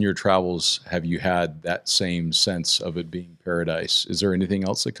else in your travels have you had that same sense of it being paradise? Is there anything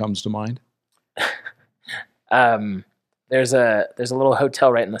else that comes to mind? There's a little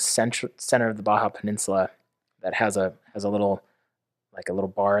hotel right in the center of the Baja Peninsula that has a little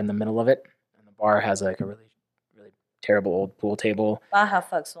bar in the middle of it, and the bar has like a really terrible old pool table. Baja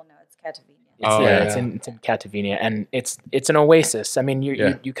folks will know it's Catavina. It's in Catavina, and it's an oasis. I mean,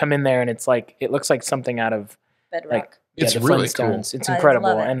 you come in there and it's like it looks like something out of Bedrock. like It's the really Flintstones. cool. It's incredible,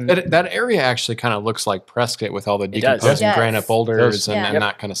 I love it. and That area actually kind of looks like Prescott with all the It does. decomposing Yes. granite boulders Yeah. and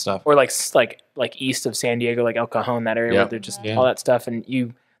that kind of stuff. or like east of San Diego, like El Cajon, that area where they're just Yeah. all that stuff, and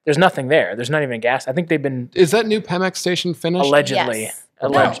there's nothing there. There's not even a gas. I think they've been Is that new Pemex station finished? allegedly. Yes.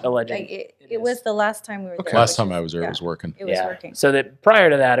 Allegedly. Like, it was the last time we were there. Last which time is- I was there, yeah, it was working. It was working. So that prior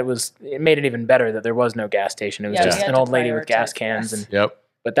to that, it made it even better that there was no gas station. It was Yeah, just we had an to old lady with gas prioritize cans, gas. and Yep.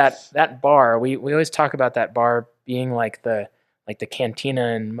 but that bar, we always talk about that bar being like the cantina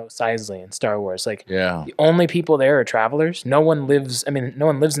in Mos Eisley in Star Wars. Like Yeah. the only people there are travelers. No one lives. I mean, no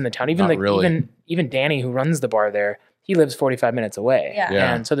one lives in the town. Even Not really. even Danny, who runs the bar there, he lives 45 minutes away. Yeah.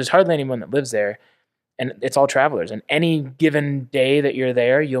 Yeah. And so there's hardly anyone that lives there, and it's all travelers. And any given day that you're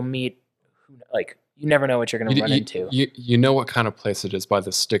there, you'll meet you never know what you're going to run into. You know what kind of place it is by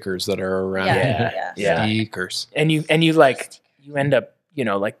the stickers that are around. Yeah. Stickers. And you end up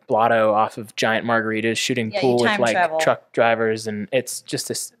like Blotto off of giant margaritas shooting Yeah, pool you with time like travel. truck drivers, and it's just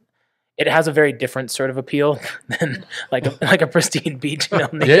this. It has a very different sort of appeal than like a pristine beach in El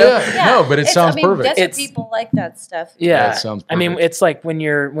Nido. Yeah. No, but it sounds perfect. Desert It's- people like that stuff. Yeah, it sounds I mean, perfect. it's like when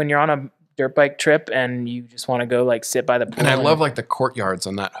you're on a dirt bike trip and you just want to go like sit by the pool. And I love like the courtyards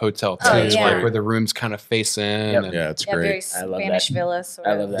on that hotel too, Oh, yeah. like where the rooms kind of face in. Yep. And Yeah, it's Yeah, very great. I love Spanish that. villa sort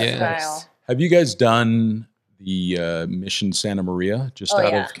I of love that Yeah. style. Have you guys done the Mission Santa Maria just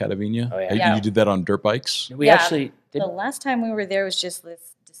out yeah. of Catavina? Oh, yeah. You- Yeah. You did that on dirt bikes? we Yeah, actually did. The last time we were there was just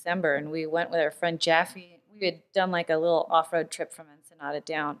this December, and we went with our friend Jaffe. We had done like a little off-road trip from Ensenada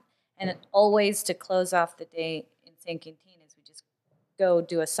down, and always to close off the day in San Quintin is we just go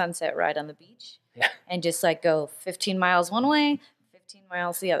do a sunset ride on the beach, Yeah. and just like go 15 miles one way, 15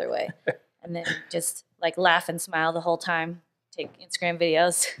 miles the other way, and then just like laugh and smile the whole time. Take Instagram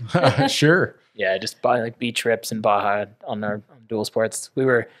videos. Sure. Yeah, just buy like beach trips in Baja on dual sports. We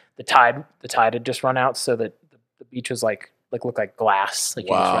were the tide had just run out, so that the beach was like looked like glass. Like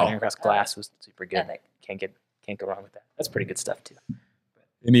you're just Wow. riding across glass. Was super good. Epic. Can't go wrong with that. That's pretty good stuff too.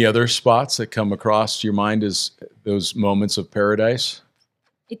 Any other spots that come across your mind as those moments of paradise?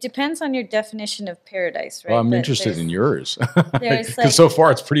 It depends on your definition of paradise, right? Well, I'm But interested in yours. there's, Because like- so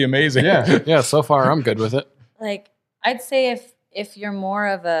far it's pretty amazing. yeah, so far I'm good with it. Like I'd say if you're more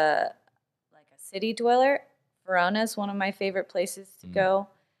of a city dweller, Verona's one of my favorite places to go.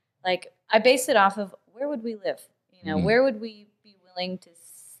 Like I base it off of where would we live? Where would we be willing to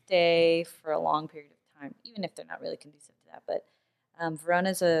stay for a long period of time, even if they're not really conducive to that. But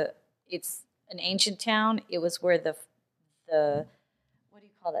Verona's it's an ancient town. It was where the what do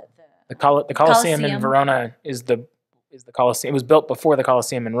you call that? The Colosseum in Colosseum. Verona is the Colosseum. It was built before the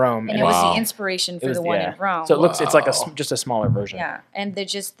Colosseum in Rome, And it was Wow. the inspiration It for was- the one yeah. in Rome. So it looks it's like Wow. just a smaller version. Yeah, and they're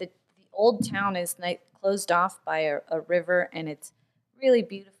just the old town is closed off by a river, and it's really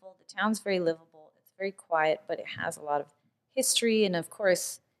beautiful. The town's very livable. It's very quiet, but it has a lot of history and, of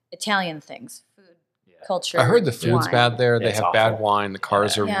course, Italian things, food, culture. I heard the food's wine. bad there. They It's have bad awful. wine. The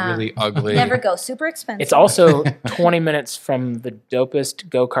cars are Yeah. really ugly. Never go. Super expensive. It's also 20 minutes from the dopest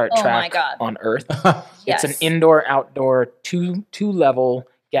go-kart Oh my track God. on Earth. Yes. It's an indoor-outdoor two-level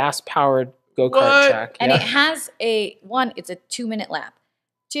gas-powered go-kart What? track. And Yeah. it has it's a 2-minute lap.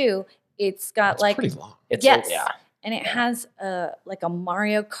 2, it's got That's like pretty long. It's yes, yeah. and it has a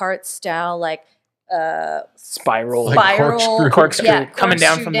Mario Kart style Spiral, Like corkscrew yeah, coming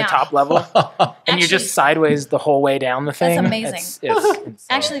down corkscrew from the top level, and you're Actually- just sideways the whole way down the thing. amazing. It's insane.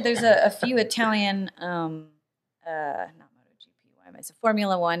 Actually, there's a few Italian, not MotoGP, why am I? So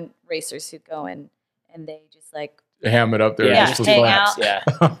Formula One racers who go in and they just like Ham it up there. Yeah, just for hang fun. out.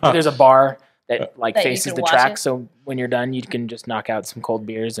 Yeah, there's a bar that That you faces can the watch track, it. so when you're done, you can just knock out some cold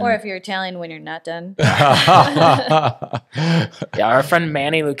beers. And or if you're Italian when you're not done. yeah, our friend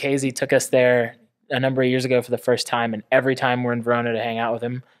Manny Lucchese took us there a number of years ago for the first time, and every time we're in Verona to hang out with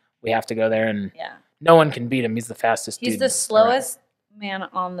him, we have to go there, and Yeah, no one can beat him. He's the fastest. he's dude the around. slowest man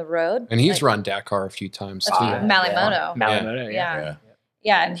on the road, And he's Like, run Dakar a few times a too. few- Yeah. Malimoto. Malimoto, Yeah. Yeah.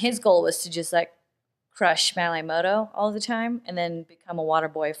 Yeah, and his goal was to just like crush Malimoto all the time, and then become a water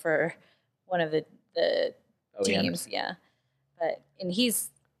boy for one of the Oh, yeah. teams. Yeah, and he's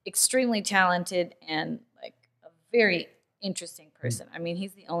extremely talented and like a very interesting person. I mean,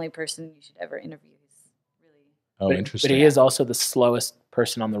 he's the only person you should ever interview. He's really Oh, interesting. But he is also the slowest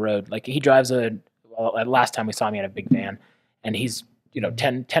person on the road. Like he drives last time we saw him, he had a big van, and he's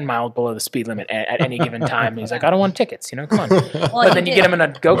 10 miles below the speed limit at any given time. And he's like, I don't want tickets, come on. Well, But then you get him in a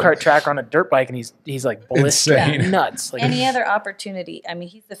go-kart track or on a dirt bike, and he's like ballistic, Insane. nuts. Like, Any other opportunity. I mean,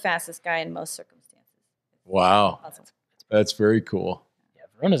 he's the fastest guy in most circumstances. Wow. Awesome. That's very cool. yeah,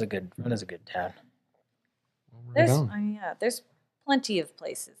 Verona's a good town. There's plenty of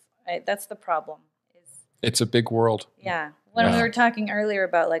places. Right? That's the problem. It's a big world. Yeah. When we Yeah. were talking earlier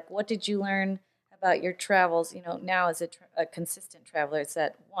about like, what did you learn about your travels? Now as a consistent traveler, it's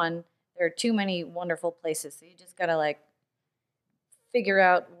that one, there are too many wonderful places. So you just got to like figure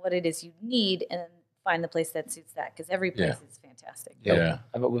out what it is you need and then find the place that suits that. Because every place is fantastic. Yeah.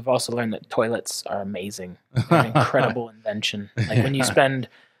 But we've also learned that toilets are amazing. They're an incredible invention. Like when you spend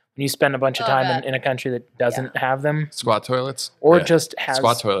a bunch of time in a country that doesn't have them, Squat toilets. or Yeah. just has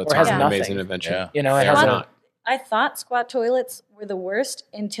Squat toilets or are has an nothing. amazing invention. Yeah. It They has are a, not. I thought squat toilets were the worst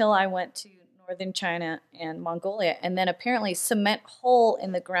until I went to northern China and Mongolia. And then apparently cement hole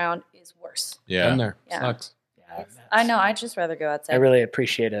in the ground is worse. Yeah. Been there. Yeah. Sucks. yeah, I know. I'd just rather go outside. I really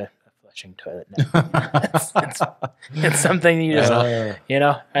appreciate a flushing toilet now. It's something you just,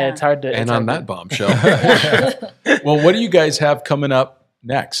 it's hard to. And it's on hard that bombshell. Well, what do you guys have coming up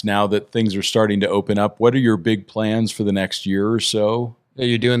next now that things are starting to open up? What are your big plans for the next year or so? Yeah,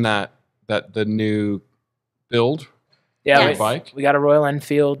 you're doing the new build. Yeah, Yes. bike. we got a Royal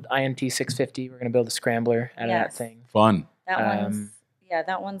Enfield INT 650. We're going to build a scrambler out of that Yes. thing. Fun.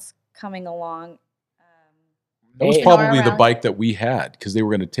 That one's coming along. That was Hey. probably the Around- bike that we had because they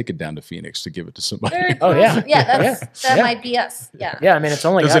were going to take it down to Phoenix to give it to somebody. Very Oh, yeah. close. Yeah, that Yeah. might be us. Yeah. Yeah, I mean, it's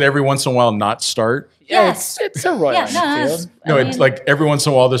only Does got, it every once in a while not start? Yes. it's a Royal Yeah, no, Enfield. No, it's like every once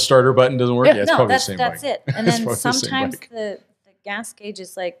in a while the starter button doesn't work. Yeah. Yeah, it's no, probably that's the same that's bike. it. And It's then probably the same sometimes bike. the gas gauge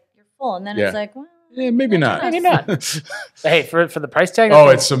is like you're full, and then Yeah. it's like, well, Yeah, maybe not. Maybe not. But hey, for the price tag, Oh,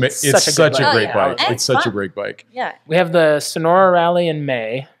 that it's thing's it's such a bike. great Oh, bike. yeah. It's such a Fun. great bike. yeah. We have the Sonora Rally in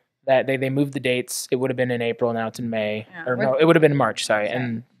May. That they moved the dates. It would have been in April. Now it's in May. Yeah, Or we're- no, it would have been in March. Sorry,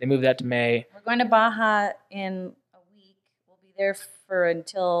 and they moved that to May. We're going to Baja in a week. We'll be there for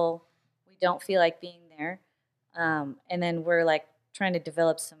until we don't feel like being there, and then we're like trying to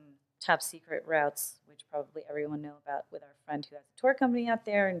develop some top secret routes, which probably everyone know about, with our friend who has a tour company out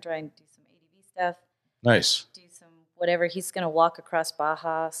there, and try and do some ADV stuff. Nice. Do some whatever. He's going to walk across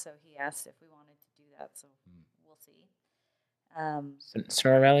Baja, so he asked if we wanted to do that. So we'll see.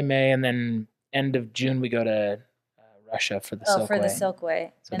 Sonora Rally May, and then end of June we go to Russia for the Silkway. For the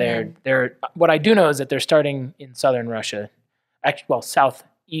Silkway. So And they're what I do know is that they're starting in southern Russia, actually, well,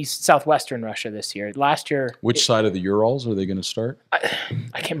 southwestern Russia this year. Last year, Which side of the Urals are they going to start? I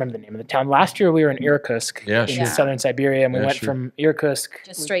can't remember the name of the town. Last year we were in Irkutsk, Yeah, in sure. southern Siberia, and we Yeah, went sure. from Irkutsk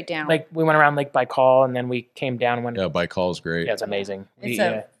just straight down. Like we went around Lake Baikal, and then we came down and went. Yeah, Baikal's great. Yeah, it's amazing. It's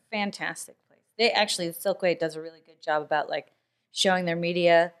a fantastic place. They actually, the Silkway does a really good job about like showing their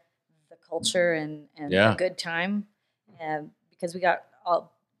media the culture and Yeah. a good time, because we got a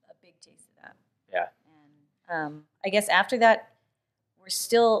big taste of that. Yeah. And I guess after that, we're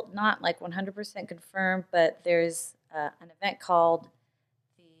still not like 100% confirmed, but there's an event called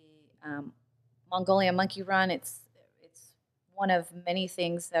the Mongolia Monkey Run. It's one of many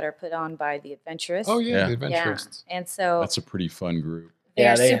things that are put on by the Adventurists. Oh yeah, Yeah. the adventurists. And so That's a pretty fun group.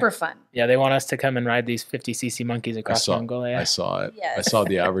 they're they- super fun. Yeah, they want us to come and ride these 50cc monkeys across Mongolia. I saw it. Yes. I saw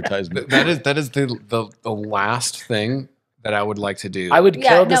the advertisement. That is the last thing that I would like to do. I would Yeah,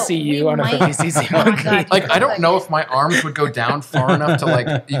 kill to no, see we you on a might- 50cc Oh my monkey. God. like I don't know if my arms would go down far enough to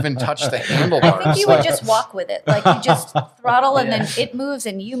like even touch the handlebars. I think you would just walk with it. Like you just throttle and then it moves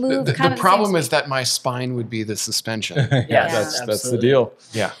and you move. The kind of problem same is that my spine would be the suspension. Yeah, Yes, that's the absolutely. deal.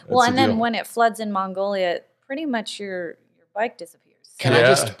 Yeah. That's well, and the then deal. when it floods in Mongolia, pretty much your bike disappears. Can So- I Yeah.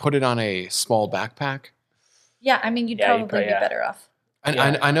 just put it on a small backpack? Yeah, I mean, you'd Yeah, you probably be yeah. better off. And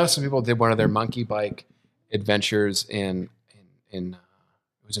Yeah. I know some people did one of their monkey bike adventures in it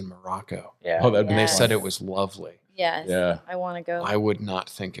was in Morocco, Yeah. Oh, that'd be and they Yes. said it was lovely. Yes. Yeah. I want to go. I would not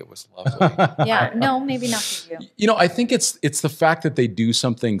think it was lovely. Yeah. No, maybe not for you. You know, I think it's the fact that they do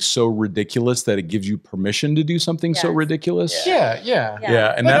something so ridiculous that it gives you permission to do something so Yes. ridiculous. yeah.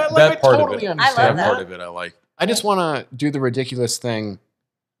 Yeah, and Like, that I part totally of it, understand I love that part that. of it, I like. I just want to do the ridiculous thing.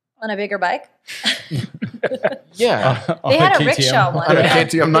 On a bigger bike. Yeah. They had a KTM. rickshaw one. On a They had-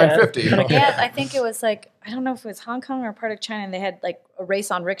 KTM 950. Yeah, I think it was like, I don't know if it was Hong Kong or part of China, and they had like a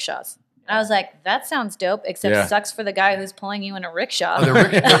race on rickshaws. And I was like, that sounds dope, except Yeah. sucks for the guy who's pulling you in a rickshaw. Oh,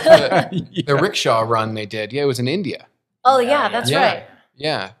 the rickshaw run they did. Yeah, it was in India. Oh, yeah, that's yeah. right.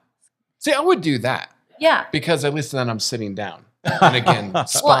 Yeah. See, I would do that Yeah. because at least then I'm sitting down. And again,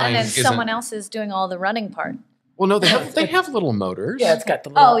 spine Well, and then isn't. someone else is doing all the running part. Well, no, they have little motors. Yeah, it's got the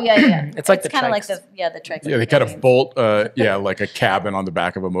little. Oh yeah. It's like kind of like trikes. the trikes. Yeah, they kind of bolt, like a cabin on the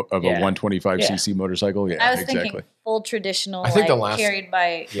back of a 125cc motorcycle. Yeah, I was exactly. thinking full traditional, I think carried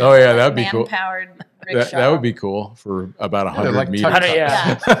by Oh yeah, that'd be cool. man-powered rickshaw. That would be cool for about 100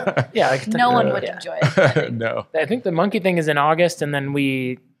 meters. No one would enjoy it. No. I think the monkey thing is in August, and then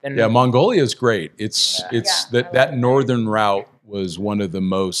Mongolia is great. It's that northern it. route was one of the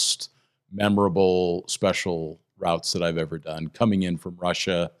most memorable special routes that I've ever done, coming in from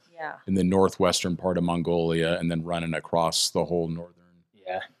Russia in the northwestern part of Mongolia and then running across the whole northern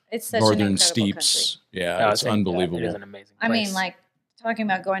it's such northern an steeps. country. Yeah, it's unbelievable. It is an amazing place. I mean, like talking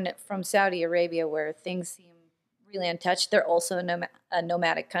about going from Saudi Arabia where things seem really untouched, they're also a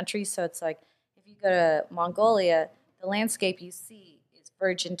nomadic country. So it's like if you go to Mongolia, the landscape you see is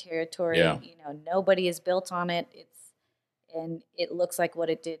virgin territory. Yeah. Nobody is built on it. And it looks like what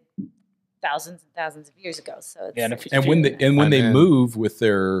it did thousands and thousands of years ago. So it's when they move with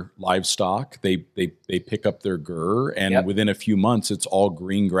their livestock, they pick up their gur, and within a few months, it's all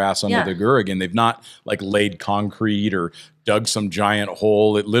green grass under the gur again. They've not laid concrete or dug some giant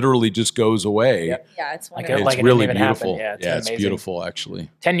hole. It literally just goes away. Yeah, it's wonderful. It's really beautiful. It's beautiful actually.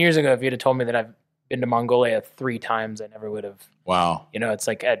 10 years ago, if you'd have told me that I've been to Mongolia 3 times, I never would have. Wow. It's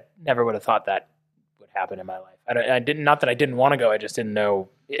like I never would have thought that would happen in my life. I didn't. Not that I didn't want to go. I just didn't know.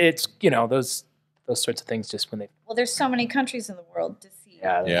 It's those sorts of things. Just when they. Well, there's so many countries in the world to see.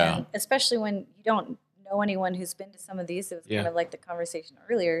 Yeah. And especially when you don't know anyone who's been to some of these. It was kind of like the conversation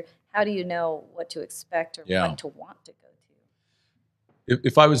earlier. How do you know what to expect or what to want to go to?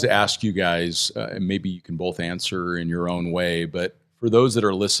 If I was to ask you guys, and maybe you can both answer in your own way, but for those that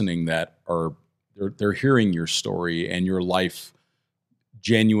are listening that they're hearing your story and your life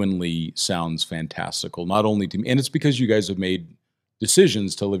genuinely sounds fantastical, not only to me, and it's because you guys have made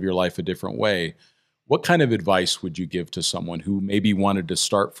decisions to live your life a different way. What kind of advice would you give to someone who maybe wanted to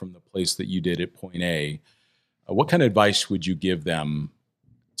start from the place that you did at point A? What kind of advice would you give them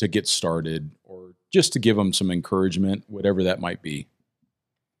to get started, or just to give them some encouragement, whatever that might be?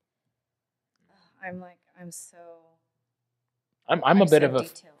 I'm a bit of a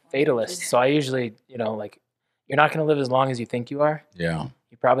fatalist, so I usually, you're not going to live as long as you think you are. Yeah.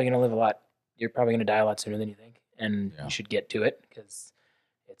 You're probably going to live a lot. You're probably going to die a lot sooner than you think. And you should get to it, because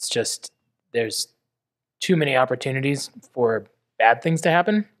it's just, there's too many opportunities for bad things to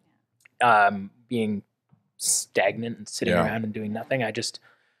happen. Being stagnant and sitting around and doing nothing. I just,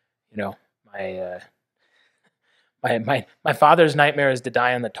 my father's nightmare is to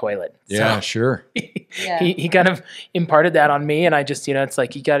die on the toilet. Yeah, so sure. He kind of imparted that on me, and I just, it's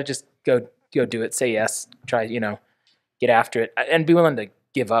like, you got to just go do it. Say yes. Try, get after it, and be willing to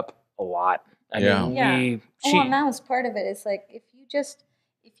give up a lot. I mean, and that was part of it. It's like, if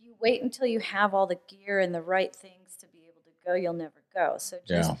you wait until you have all the gear and the right things to be able to go, you'll never go. So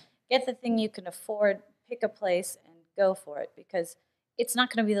just get the thing you can afford, pick a place and go for it, because it's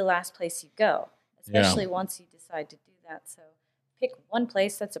not going to be the last place you go, especially once you decide to do that. So pick one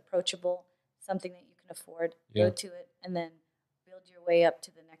place that's approachable, something that you can afford, go to it, and then build your way up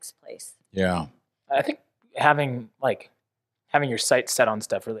to the next place. Yeah. I think having your sights set on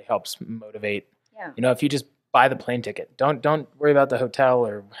stuff really helps motivate. Yeah. If you just buy the plane ticket, don't worry about the hotel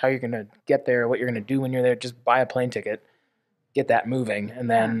or how you're going to get there or what you're going to do when you're there. Just buy a plane ticket, get that moving, and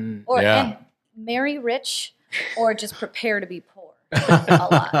then and marry rich, or just prepare to be poor a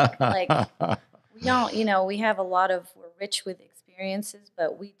lot. Like, we don't, we have we're rich with experiences,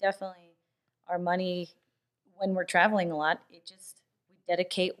 but we definitely, our money, when we're traveling a lot, we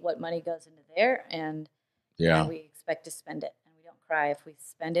dedicate what money goes into there, and we expect to spend it. And we don't cry if we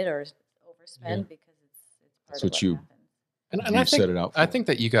spend it or overspend, because it's part of what happens. And I think, set it out I think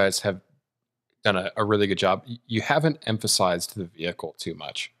that you guys have done a really good job. You haven't emphasized the vehicle too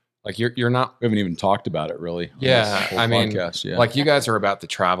much. Like you're not. We haven't even talked about it really. Yeah, I mean, podcast, like you guys are about the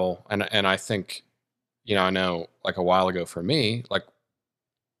travel, and I think, I know, like a while ago for me, like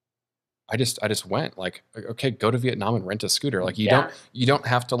I just went, like, okay, go to Vietnam and rent a scooter. Like you don't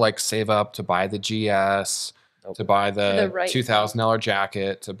have to like save up to buy the GS, to buy the $2,000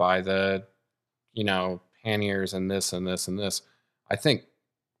 jacket, to buy the panniers and this and this and this. I think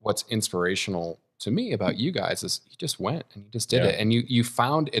what's inspirational to me about you guys is you just went and you just did it, and you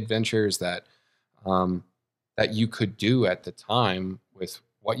found adventures that that you could do at the time with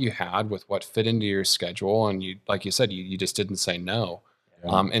what you had, with what fit into your schedule, and you, like you said, you just didn't say no.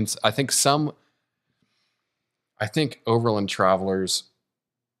 And I think overland travelers,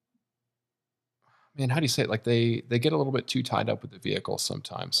 man, how do you say it? Like they get a little bit too tied up with the vehicle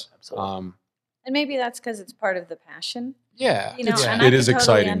sometimes. Absolutely. And maybe that's because it's part of the passion. Yeah. And it is I can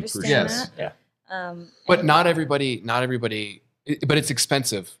totally exciting. understand For sure. that. But not everybody, but it's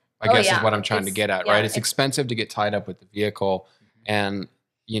expensive, I guess is what I'm trying to get at, right? It's expensive to get tied up with the vehicle. And,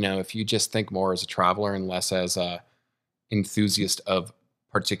 if you just think more as a traveler and less as a enthusiast of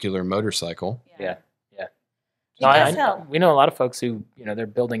particular motorcycle. Yeah. No, we know a lot of folks who, they're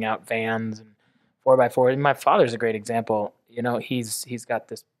building out vans and 4x4. And my father's a great example. He's got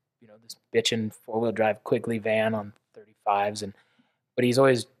this, this bitchin' 4-wheel drive Quigley van on 35s, but he's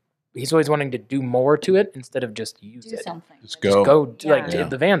always wanting to do more to it instead of just use it. Something. Just go.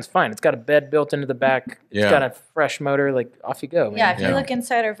 The van's fine. It's got a bed built into the back. It's got a fresh motor. Like, off you go, man. Yeah, if you look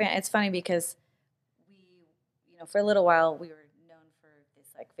inside our van, it's funny because we, for a little while, we were known for this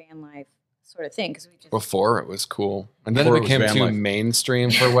like van life sort of thing. Before it was cool. And then it became too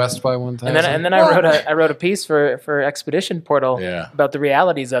mainstream for West by 1000. and then I wrote a piece for Expedition Portal about the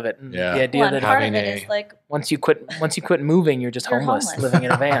realities of it. And the idea that part of it is like once you quit moving, you're just homeless living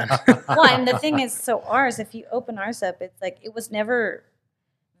in a van. Well, and the thing is, so ours, if you open ours up, it's like it was never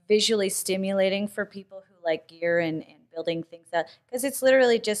visually stimulating for people who like gear and building things out, because it's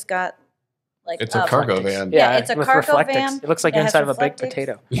literally just got like it's a cargo van. Yeah, it's a with cargo reflectix. van. It looks like inside of a baked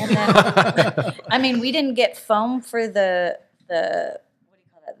potato. And then, I mean, we didn't get foam for the what do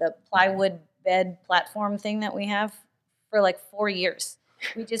you call that? The plywood bed platform thing that we have for like 4 years.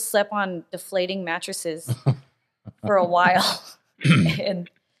 We just slept on deflating mattresses for a while. And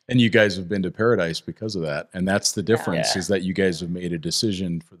you guys have been to Paradise because of that. And that's the difference, is that you guys have made a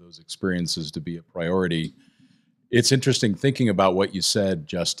decision for those experiences to be a priority. It's interesting thinking about what you said,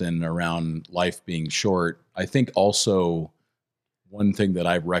 Justin, around life being short. I think also one thing that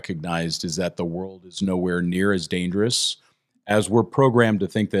I've recognized is that the world is nowhere near as dangerous as we're programmed to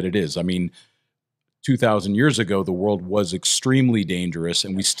think that it is. I mean, 2,000 years ago, the world was extremely dangerous,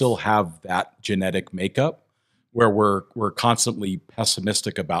 and we still have that genetic makeup where we're constantly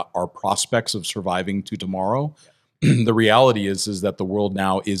pessimistic about our prospects of surviving to tomorrow. The reality is that the world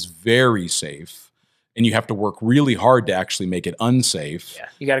now is very safe. And you have to work really hard to actually make it unsafe. Yeah,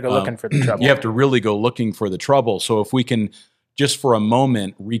 you got to go looking for the trouble. You have to really go looking for the trouble. So if we can just for a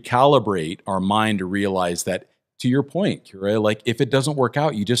moment recalibrate our mind to realize that, to your point, Kyra, like if it doesn't work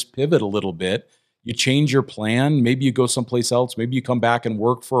out, you just pivot a little bit. You change your plan. Maybe you go someplace else. Maybe you come back and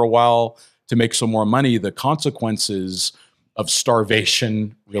work for a while to make some more money. The consequences of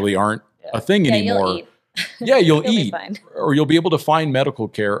starvation really aren't a thing anymore. You'll eat. Yeah, you'll eat. Or you'll be able to find medical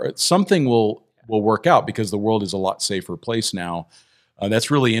care. Something will work out because the world is a lot safer place now. That's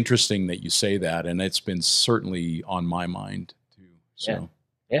really interesting that you say that, and it's been certainly on my mind too. So,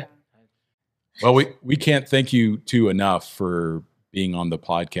 yeah. Well, we can't thank you two enough for being on the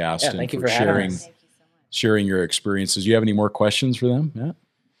podcast and thank you for for having us. sharing your experiences. Do you have any more questions for them? Yeah.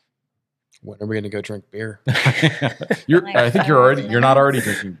 When are we going to go drink beer? I think you're not already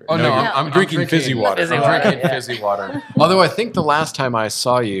drinking beer. Oh no, I'm drinking fizzy water. I'm drinking fizzy water. Although I think the last time I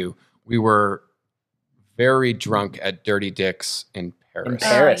saw you, we were very drunk at Dirty Dick's in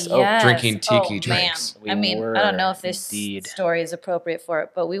Paris. Yes. Drinking tiki drinks. I mean, I don't know if this story is appropriate for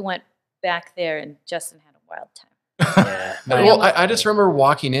it, but we went back there and Justin had a wild time. Well, I just remember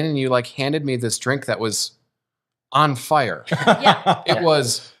walking in and you like handed me this drink that was on fire. It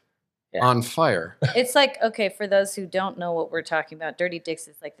was on fire. It's like, okay, for those who don't know what we're talking about, Dirty Dick's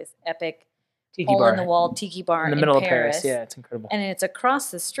is like this epic hole-in-the-wall tiki bar in the middle of Paris. Yeah, it's incredible. And it's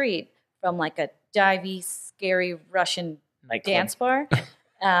across the street from like a divey, scary Russian dance bar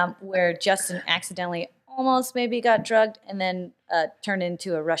where Justin accidentally almost maybe got drugged and then turned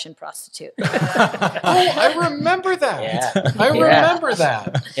into a Russian prostitute. I remember that. I remember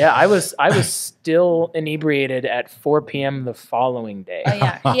that. Yeah, I was still inebriated at 4 p.m. the following day. Oh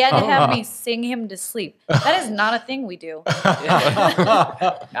yeah, he had to have me sing him to sleep. That is not a thing we do.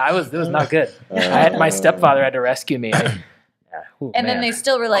 It was not good. My stepfather had to rescue me. Then they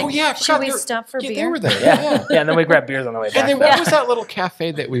still were like, should we stop for beer? They were there. Yeah, and then we grabbed beers on the way back. And then what was that little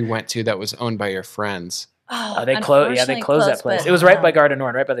cafe that we went to that was owned by your friends? Oh, they closed. Yeah, they closed that place. It was right by Garden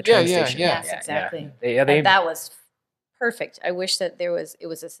Nord, right by the train station. Yes, exactly. That was perfect. I wish that it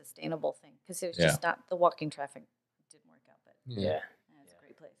was a sustainable thing because it was just not the walking traffic didn't work out. But it's a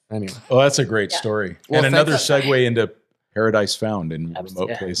great place. Anyway, well, that's a great story, and another segue into Paradise Found in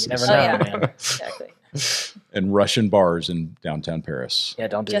remote places. You never know, man. Exactly. And Russian bars in downtown Paris. Yeah,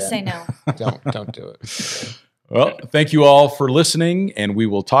 don't do Just that. say no. Don't do it. Well, thank you all for listening, and we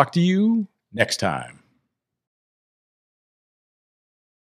will talk to you next time.